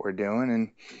people what we're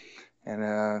doing,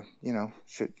 and you know,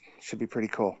 should be pretty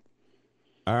cool.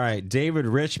 All right, David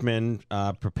Richman,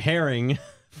 preparing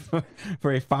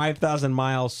for a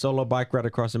 5,000-mile solo bike ride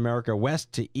across America,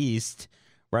 west to east,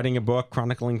 writing a book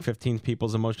chronicling 15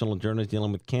 people's emotional journeys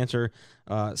dealing with cancer.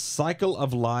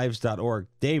 Cycleoflives.org.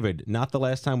 David, not the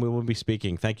last time we will be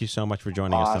speaking. Thank you so much for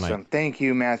joining us tonight. Awesome. Thank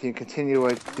you, Matthew. Continue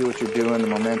to do what you're doing. The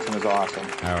momentum is awesome.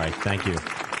 All right. Thank you.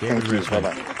 David Richman.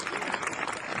 Bye-bye.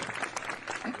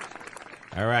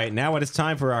 All right. Now it is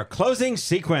time for our closing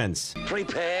sequence.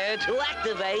 Prepare to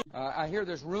activate. I hear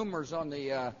there's rumors on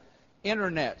the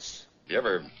internets. You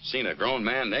ever seen a grown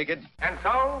man naked? And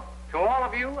so, to all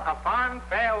of you, a fond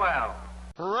farewell.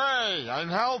 Hooray! I'm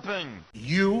helping.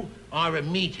 You are a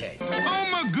meathead. Oh,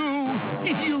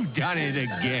 Magoo, you've done it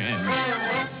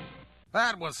again.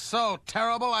 That was so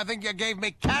terrible, I think you gave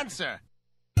me cancer.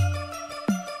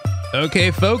 Okay,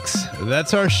 folks,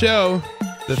 that's our show.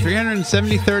 The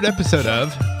 373rd episode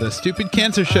of The Stupid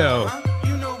Cancer Show.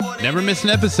 Never miss an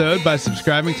episode by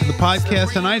subscribing to the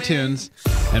podcast on iTunes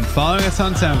and following us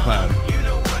on SoundCloud.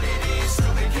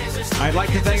 I'd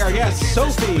like to thank our guests,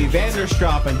 Sophie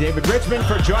Vanderstrop and David Richman,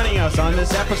 for joining us on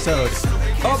this episode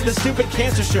of The Stupid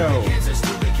Cancer Show.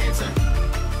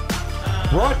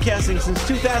 Broadcasting since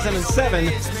 2007,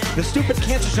 The Stupid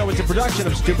Cancer Show is a production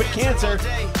of Stupid Cancer,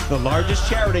 the largest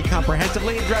charity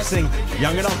comprehensively addressing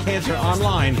young adult cancer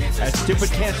online at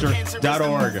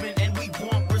stupidcancer.org.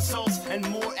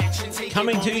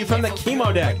 Coming to you from the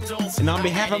chemo deck. And on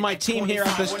behalf of my team here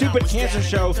at the Stupid Cancer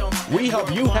Show, we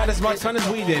hope you had as much fun as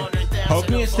we did. Poke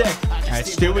me a stick at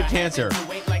Stupid Cancer.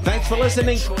 Thanks for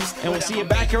listening, and we'll see you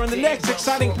back here on the next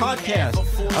exciting podcast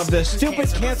of the Stupid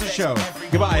Cancer Show.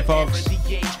 Goodbye, folks.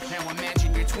 Now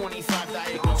imagine you're 25,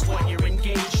 that equals 1 year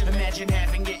engaged. Imagine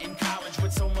having it in college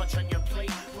with so much on your